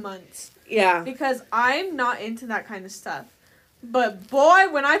like 2 months. Yeah. Because I'm not into that kind of stuff. But boy,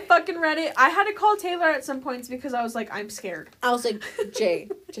 when I fucking read it, I had to call Taylor at some points because I was like, I'm scared. I was like,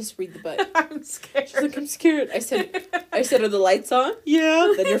 Jay, just read the book. I'm scared. She's like, I'm scared. I said, are the lights on?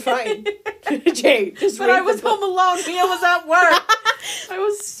 Yeah. Then you're fine. Jay, just read the book. But I was home alone. Mia was at work. I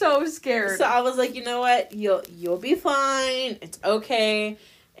was so scared. So I was like, you know what? You'll be fine. It's okay.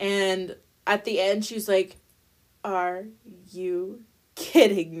 And at the end, she's like, are you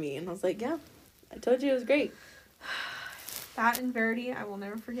kidding me? And I was like, yeah, I told you it was great. That and Verity, I will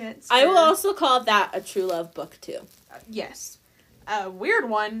never forget. I will also call that a true love book, too. Yes. A weird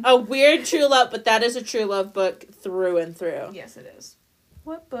one. A weird true love, but that is a true love book through and through. Yes, it is.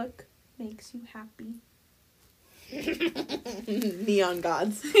 What book makes you happy? Neon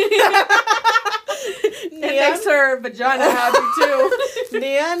Gods. It makes her vagina happy, too.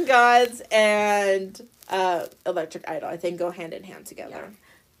 Neon Gods and Electric Idol, I think, go hand in hand together.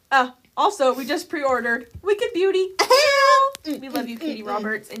 Yeah. Also, we just pre-ordered Wicked Beauty. We love you, Katie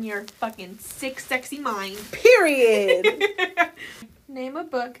Roberts, and your fucking sick, sexy mind. Period. Name a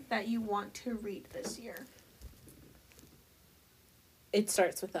book that you want to read this year. It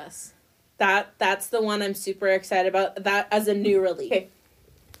Starts With Us. That's the one I'm super excited about. That as a new release. Okay.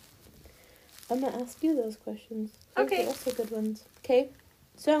 I'm gonna ask you those questions. Those Okay. are also good ones. Okay.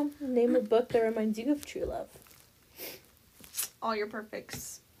 So, name a book that reminds you of true love. All Your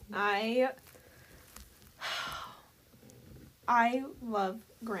Perfects. I love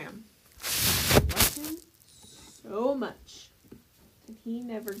Graham. I love him so much. And he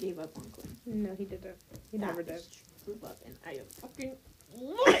never gave up on Glenn. No, he didn't. He never did. True love, and I fucking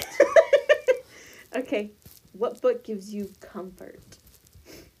love it. Okay. What book gives you comfort?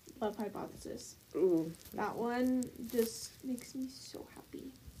 Love Hypothesis. Ooh, That one just makes me so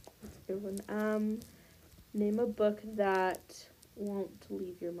happy. that's a good one. Name a book that won't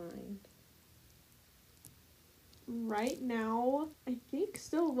leave your mind. Right now, I think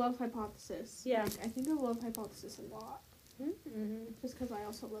still Love Hypothesis. Yeah. Like, I think I love Hypothesis a lot. Mm-hmm. Just because I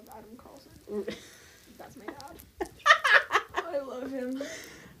also love Adam Carlson. That's my dad. I love him.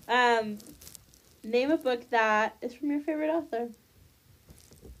 Name a book that is from your favorite author.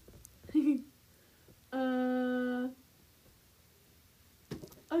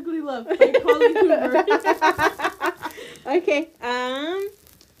 Ugly Love by Colleen Hoover. Okay.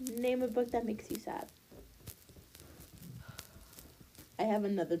 Name a book that makes you sad. I have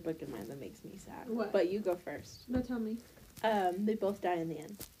another book in mind that makes me sad. What? But you go first. No, tell me. They both die in the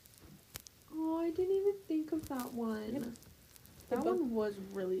end. Oh, I didn't even think of that one. Yep. That one was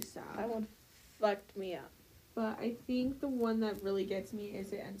really sad. That one fucked me up. But I think the one that really gets me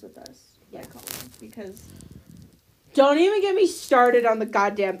is It Ends With Us by Colleen. Because Don't even get me started on the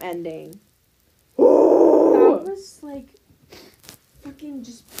goddamn ending. that was like fucking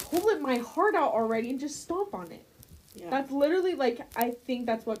just pull it my heart out already and just stomp on it. Yeah. That's literally like I think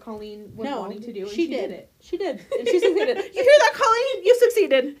that's what Colleen was wanting to do, and she did it. She did. And she succeeded. You hear that, Colleen? You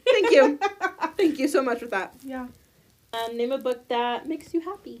succeeded. Thank you. Thank you so much for that. Yeah. Name a book that makes you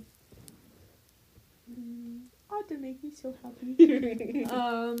happy. Oh, to make me so happy.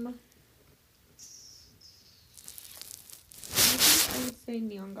 I would say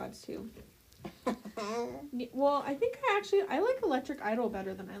Neon Gods too. Well, I think I like Electric Idol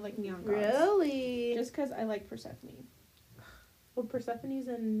better than I like Neon Gods. Really? Just because I like Persephone. Well, Persephone's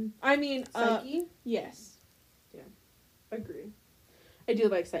in I mean, Psyche? yes. Agree. I do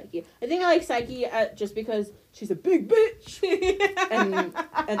like Psyche. I think I like Psyche just because she's a big bitch.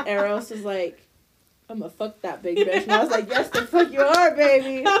 and Eros is like, I'm gonna fuck that big bitch. And I was like, yes, the fuck you are,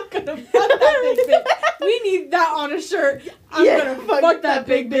 baby. I'm gonna fuck that big bitch. We need that on a shirt. I'm gonna fuck that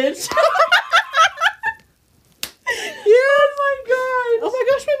big bitch. Yes. Oh my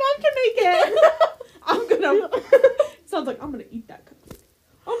gosh, my mom can make it. I'm gonna. Sounds like I'm gonna eat that cupcake.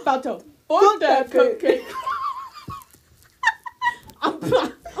 I'm about to fuck that cupcake. I'm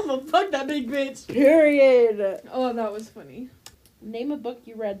gonna fuck that big bitch. Period. Oh, that was funny. Name a book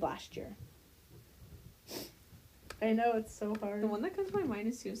you read last year. I know, it's so hard. The one that comes to my mind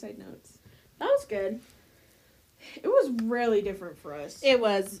is Suicide Notes. That was good. It was really different for us. It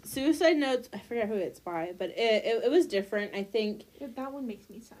was. Suicide Notes, I forget who it's by, but it was different. I think That one makes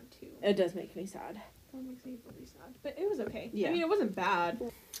me sad too. it does make me sad. That one makes me really sad. But it was okay. Yeah. I mean, it wasn't bad.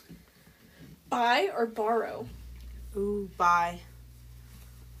 Buy or borrow? Ooh, bye.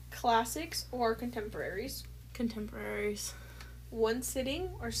 Classics or contemporaries? Contemporaries. One sitting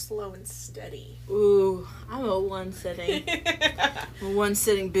or slow and steady? Ooh, I'm a one sitting. I'm a one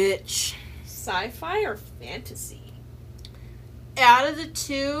sitting bitch. Sci-fi or fantasy? Out of the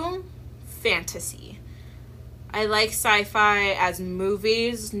two, fantasy. I like sci-fi as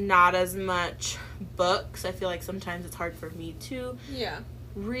movies, not as much books. I feel like sometimes it's hard for me to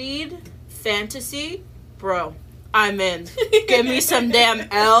read. Fantasy, bro, I'm in. Give me some damn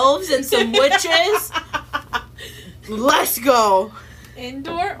elves and some witches. Let's go.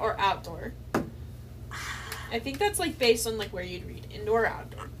 Indoor or outdoor? I think that's, like, based on, like, where you'd read. Indoor or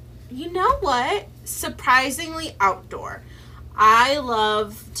outdoor. You know what? Surprisingly outdoor. I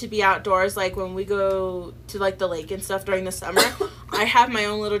love to be outdoors, like, when we go to, like, the lake and stuff during the summer. I have my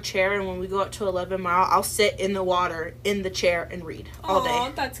own little chair, and when we go up to 11 Mile, I'll sit in the water, in the chair, and read all day.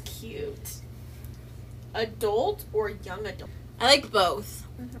 Oh, that's cute. Adult or young adult? I like both.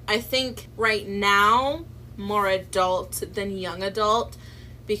 Mm-hmm. I think right now, more adult than young adult,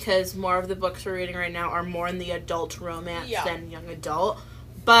 because more of the books we're reading right now are more in the adult romance than young adult.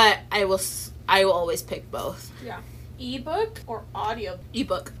 But I will always pick both. Yeah. Ebook or audio?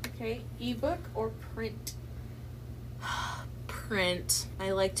 Ebook. Okay. Ebook or print? Print.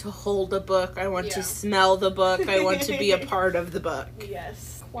 I like to hold a book. I want to smell the book. I want to be a part of the book.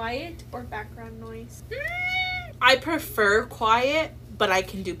 Yes. Quiet or background noise? I prefer quiet, but I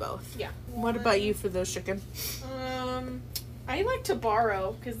can do both. Yeah. What about you for those, chicken? I like to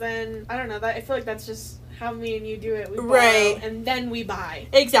borrow, because then, I don't know, that I feel like that's just how me and you do it. We borrow, and then we buy.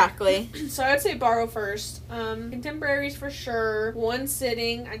 Exactly. So I would say borrow first. Contemporaries for sure. One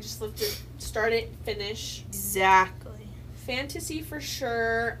sitting. I just love to start it, finish. Exactly. Fantasy for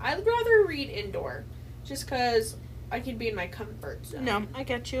sure. I'd rather read indoor, just because I can be in my comfort zone. No, I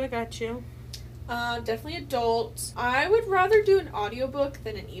got you. Definitely adult. I would rather do an audiobook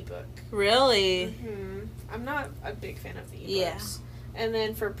than an ebook. Really? Mm-hmm. I'm not a big fan of the ebooks. Yeah. And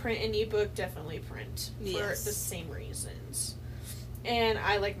then for print and ebook, definitely print. For the same reasons. And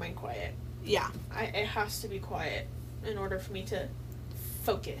I like mine quiet. Yeah. It has to be quiet in order for me to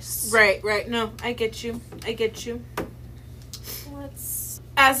focus. Right. No, I get you.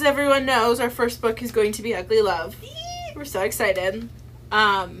 As everyone knows, our first book is going to be Ugly Love. We're so excited.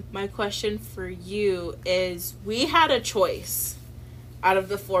 My question for you is, we had a choice out of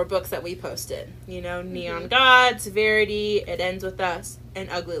the 4 books that we posted. You know, Neon Gods, Verity, It Ends With Us, and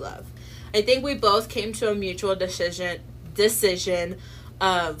Ugly Love. I think we both came to a mutual decision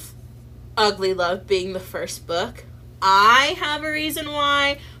of Ugly Love being the first book. I have a reason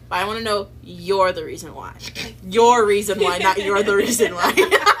why, but I want to know the reason why. Your reason why, not you're the reason why.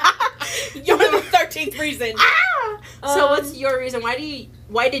 You're the 13th reason. So what's your reason?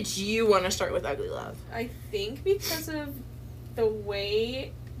 Why did you want to start with Ugly Love? I think because of the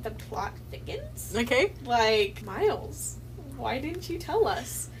way the plot thickens. Okay. Like, Miles, why didn't you tell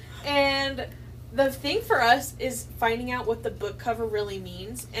us? And the thing for us is finding out what the book cover really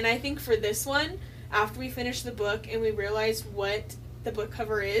means. And I think for this one, after we finished the book and we realized what the book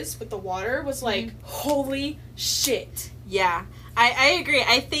cover is with the water, was like, holy shit. Yeah. I agree.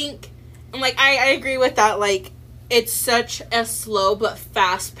 I think, like, I agree with that. Like, it's such a slow but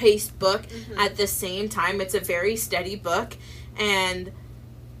fast-paced book. At the same time, it's a very steady book. And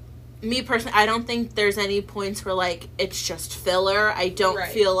me personally, I don't think there's any points where, like, it's just filler. I don't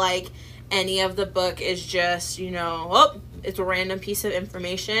feel like any of the book is just, it's a random piece of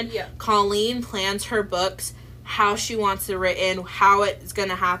information. Yeah. Colleen plans her books, how she wants it written, how it's going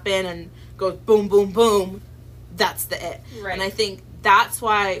to happen, and goes boom, boom, boom. That's the it. Right. And I think that's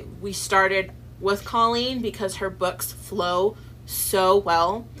why we started with Colleen, because her books flow so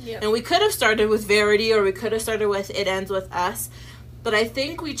well. Yep. And we could have started with Verity, or we could have started with It Ends With Us. But I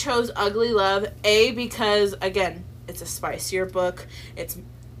think we chose Ugly Love, because, again, it's a spicier book.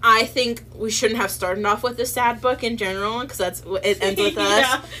 I think we shouldn't have started off with a sad book in general, because that's what It Ends With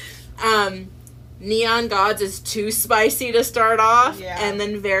Us. Neon Gods is too spicy to start off. Yeah. And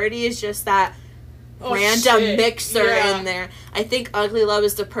then Verity is just that random mixer in there. I think Ugly Love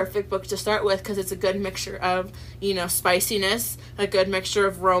is the perfect book to start with, because it's a good mixture of, spiciness, a good mixture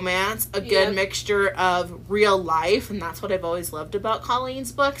of romance, a good mixture of real life. And that's what I've always loved about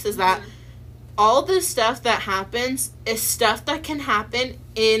Colleen's books, is that all the stuff that happens is stuff that can happen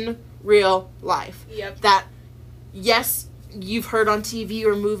in real life. Yep. That, yes, you've heard on TV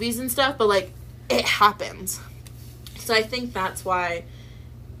or movies and stuff, but, like, it happens. So I think that's why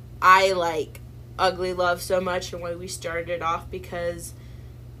I like Ugly Love so much, and why we started off, because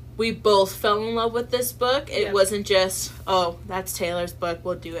we both fell in love with this book. It wasn't just, oh, that's Taylor's book,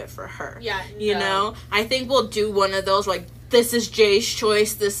 we'll do it for her. Yeah. You know? I think we'll do one of those, like, this is Jay's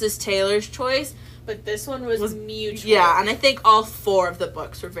choice, this is Taylor's choice. But this one was mutual. Yeah, and I think all 4 of the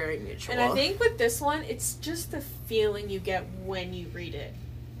books were very mutual. And I think with this one, it's just the feeling you get when you read it.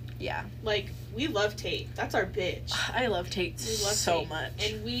 Yeah. Like, we love Tate. That's our bitch. I love Tate so much.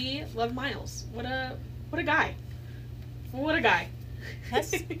 And we love Miles. What a guy. What a guy.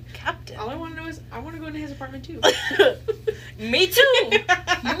 Yes, Captain. All I want to know is, I want to go into his apartment too. Me too. Me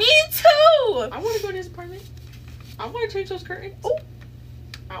too. I want to go in his apartment. I want to change those curtains. Oh.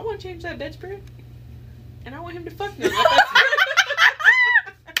 I want to change that bedspread. And I want him to fuck me.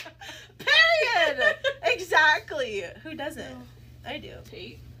 Period. Exactly. Exactly. Who doesn't? I do.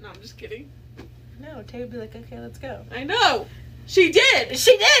 Tate? No, I'm just kidding. No, Tay would be like, okay, let's go. I know. She did.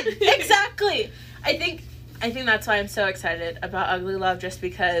 She did. Exactly. I think that's why I'm so excited about Ugly Love, just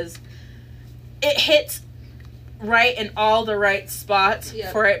because it hits right in all the right spots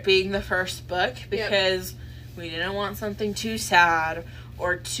for it being the first book, because we didn't want something too sad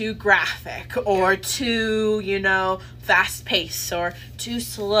or too graphic or too, fast paced or too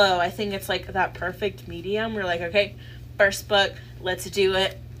slow. I think it's like that perfect medium. We're like, okay, first book, let's do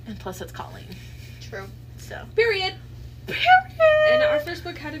it. And plus it's Colleen. True. So. Period. And our first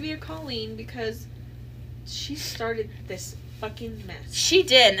book had to be a Colleen because she started this fucking mess. She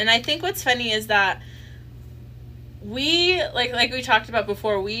did. And I think what's funny is that we, like we talked about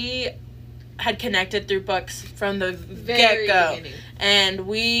before, we had connected through books from the get-go. Beginning. And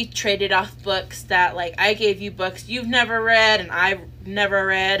we traded off books that, like, I gave you books you've never read and I've never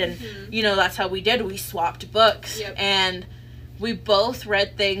read. And, that's how we did. We swapped books. Yep. And we both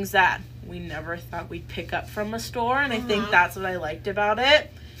read things that we never thought we'd pick up from a store. And I think that's what I liked about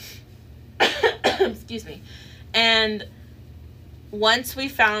it. Excuse me. And once we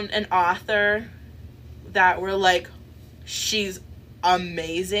found an author that we're like, she's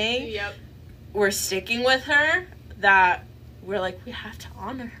amazing. Yep. We're sticking with her, that we're like, we have to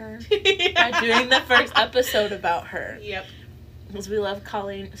honor her by doing the first episode about her. Yep. Because we love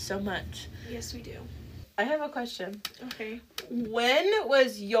Colleen so much. Yes, we do. I have a question. Okay. When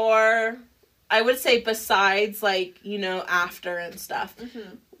was your, I would say besides, like, after and stuff,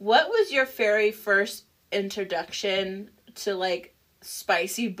 what was your very first introduction to, like,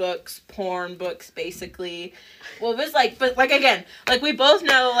 spicy books, porn books, basically? What was, like, but, like, again, like, we both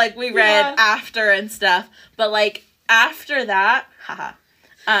know, like, we read after and stuff, but, like, after that,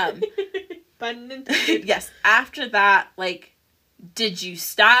 yes, after that, like, did you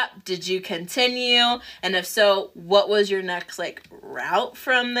stop? Did you continue? And if so, what was your next, like, route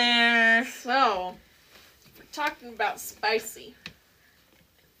from there? So, we're talking about spicy.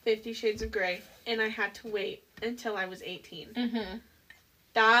 50 Shades of Grey. And I had to wait until I was 18.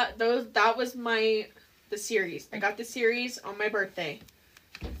 That was the series. I got the series on my birthday.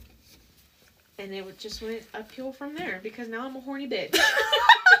 And it just went uphill from there, because now I'm a horny bitch.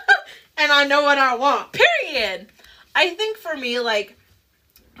 And I know what I want. Period. I think for me, like,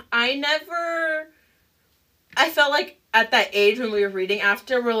 I felt like at that age when we were reading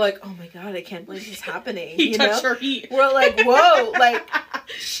after, we're like, oh my god, I can't believe this is happening. He touched her heat. We're like, whoa, like,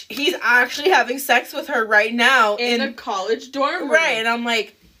 he's actually having sex with her right now. In a college dorm room. Right, and I'm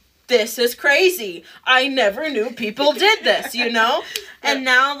like, this is crazy. I never knew people did this, And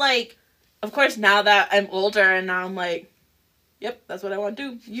now, like, of course, now that I'm older, and now I'm like, yep, that's what I want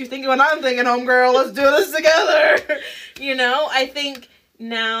to do. You thinking what I'm thinking, homegirl. Let's do this together. I think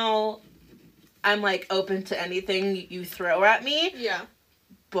now I'm, like, open to anything you throw at me. Yeah.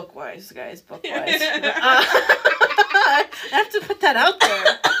 Book-wise, guys. Book-wise. I have to put that out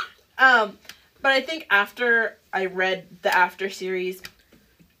there. But I think after I read the After series,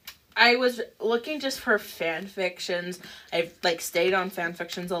 I was looking just for fan fictions. I've, like, stayed on fan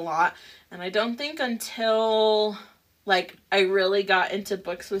fictions a lot. And I don't think until, like, I really got into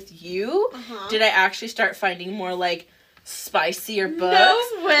books with you did I actually start finding more, like, spicier books.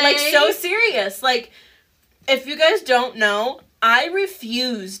 No way. Like, so serious. Like, if you guys don't know, I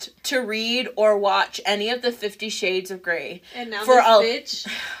refused to read or watch any of the 50 Shades of Grey. And now this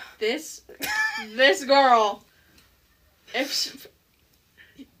bitch, this girl,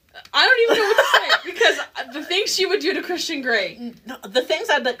 I don't even know what to say, because the things she would do to Christian Grey. No, the things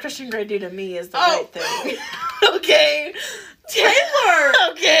that Christian Grey do to me is the right thing. Okay. Taylor!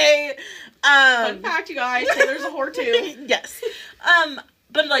 Okay. Fun fact, you guys, Taylor's a whore too. Yes.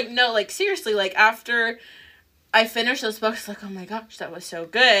 But, like, no, like, seriously, like, after I finished those books, like, oh my gosh, that was so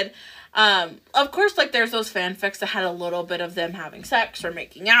good. Of course, like, there's those fanfics that had a little bit of them having sex or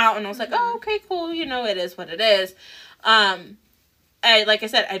making out, and I was like, oh, okay, cool, it is what it is. Like I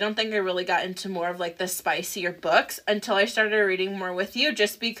said, I don't think I really got into more of, like, the spicier books until I started reading more with you,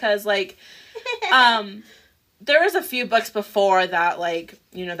 just because, like, there was a few books before that, like,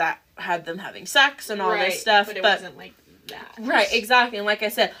 that had them having sex and all this stuff. But it wasn't like that. Right, exactly. And like I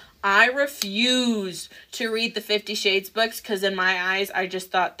said, I refused to read the 50 Shades books because in my eyes, I just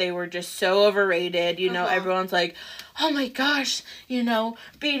thought they were just so overrated. Everyone's like, oh my gosh,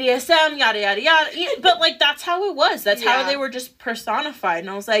 BDSM, yada, yada, yada. But, like, that's how it was. That's how they were just personified. And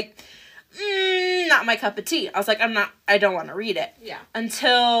I was like, not my cup of tea. I was like, I don't want to read it. Yeah.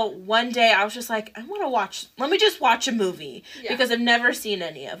 Until one day I was just like, let me just watch a movie. Yeah. Because I've never seen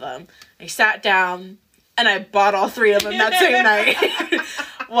any of them. I sat down and I bought all 3 of them that same night.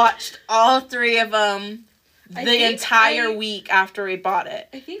 Watched all 3 of them. the entire week after we bought it.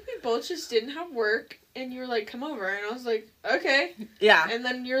 I think we both just didn't have work, and you were like, come over, and I was like, okay. Yeah. And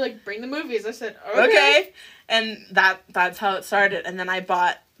then you're like, bring the movies. I said, okay. And that's how it started. And then I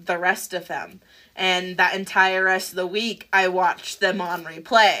bought the rest of them. And that entire rest of the week, I watched them on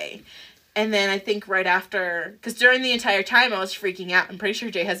replay. And then I think right after, because during the entire time I was freaking out. I'm pretty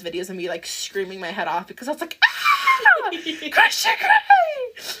sure Jay has videos of me like screaming my head off because I was like, ah! Christian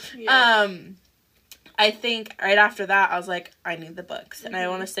Grey! Yeah. I think right after that I was like, I need the books. And I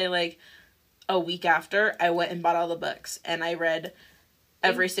want to say like a week after, I went and bought all the books. And I read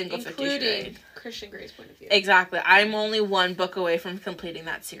every single 50 Shades. Including Christian Grey's point of view. Exactly. I'm only one book away from completing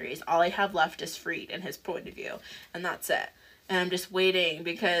that series. All I have left is Freed and his point of view. And that's it. And I'm just waiting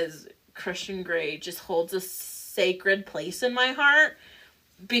because Christian Grey just holds a sacred place in my heart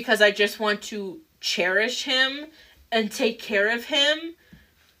because I just want to cherish him and take care of him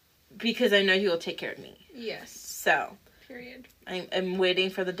because I know he will take care of me. Yes. So. Period. I'm waiting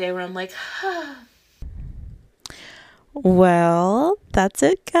for the day where I'm like, Well, that's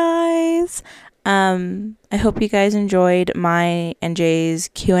it, guys. I hope you guys enjoyed my and Jay's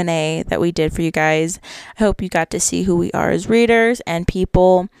Q&A that we did for you guys. I hope you got to see who we are as readers and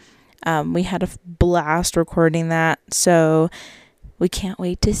people. We had a blast recording that, so we can't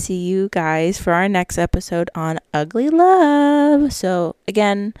wait to see you guys for our next episode on Ugly Love. So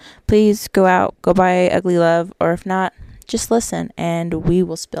again, please go buy Ugly Love, or if not, just listen and we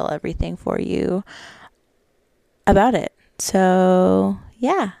will spill everything for you about it. So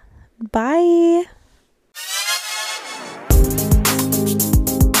yeah, bye.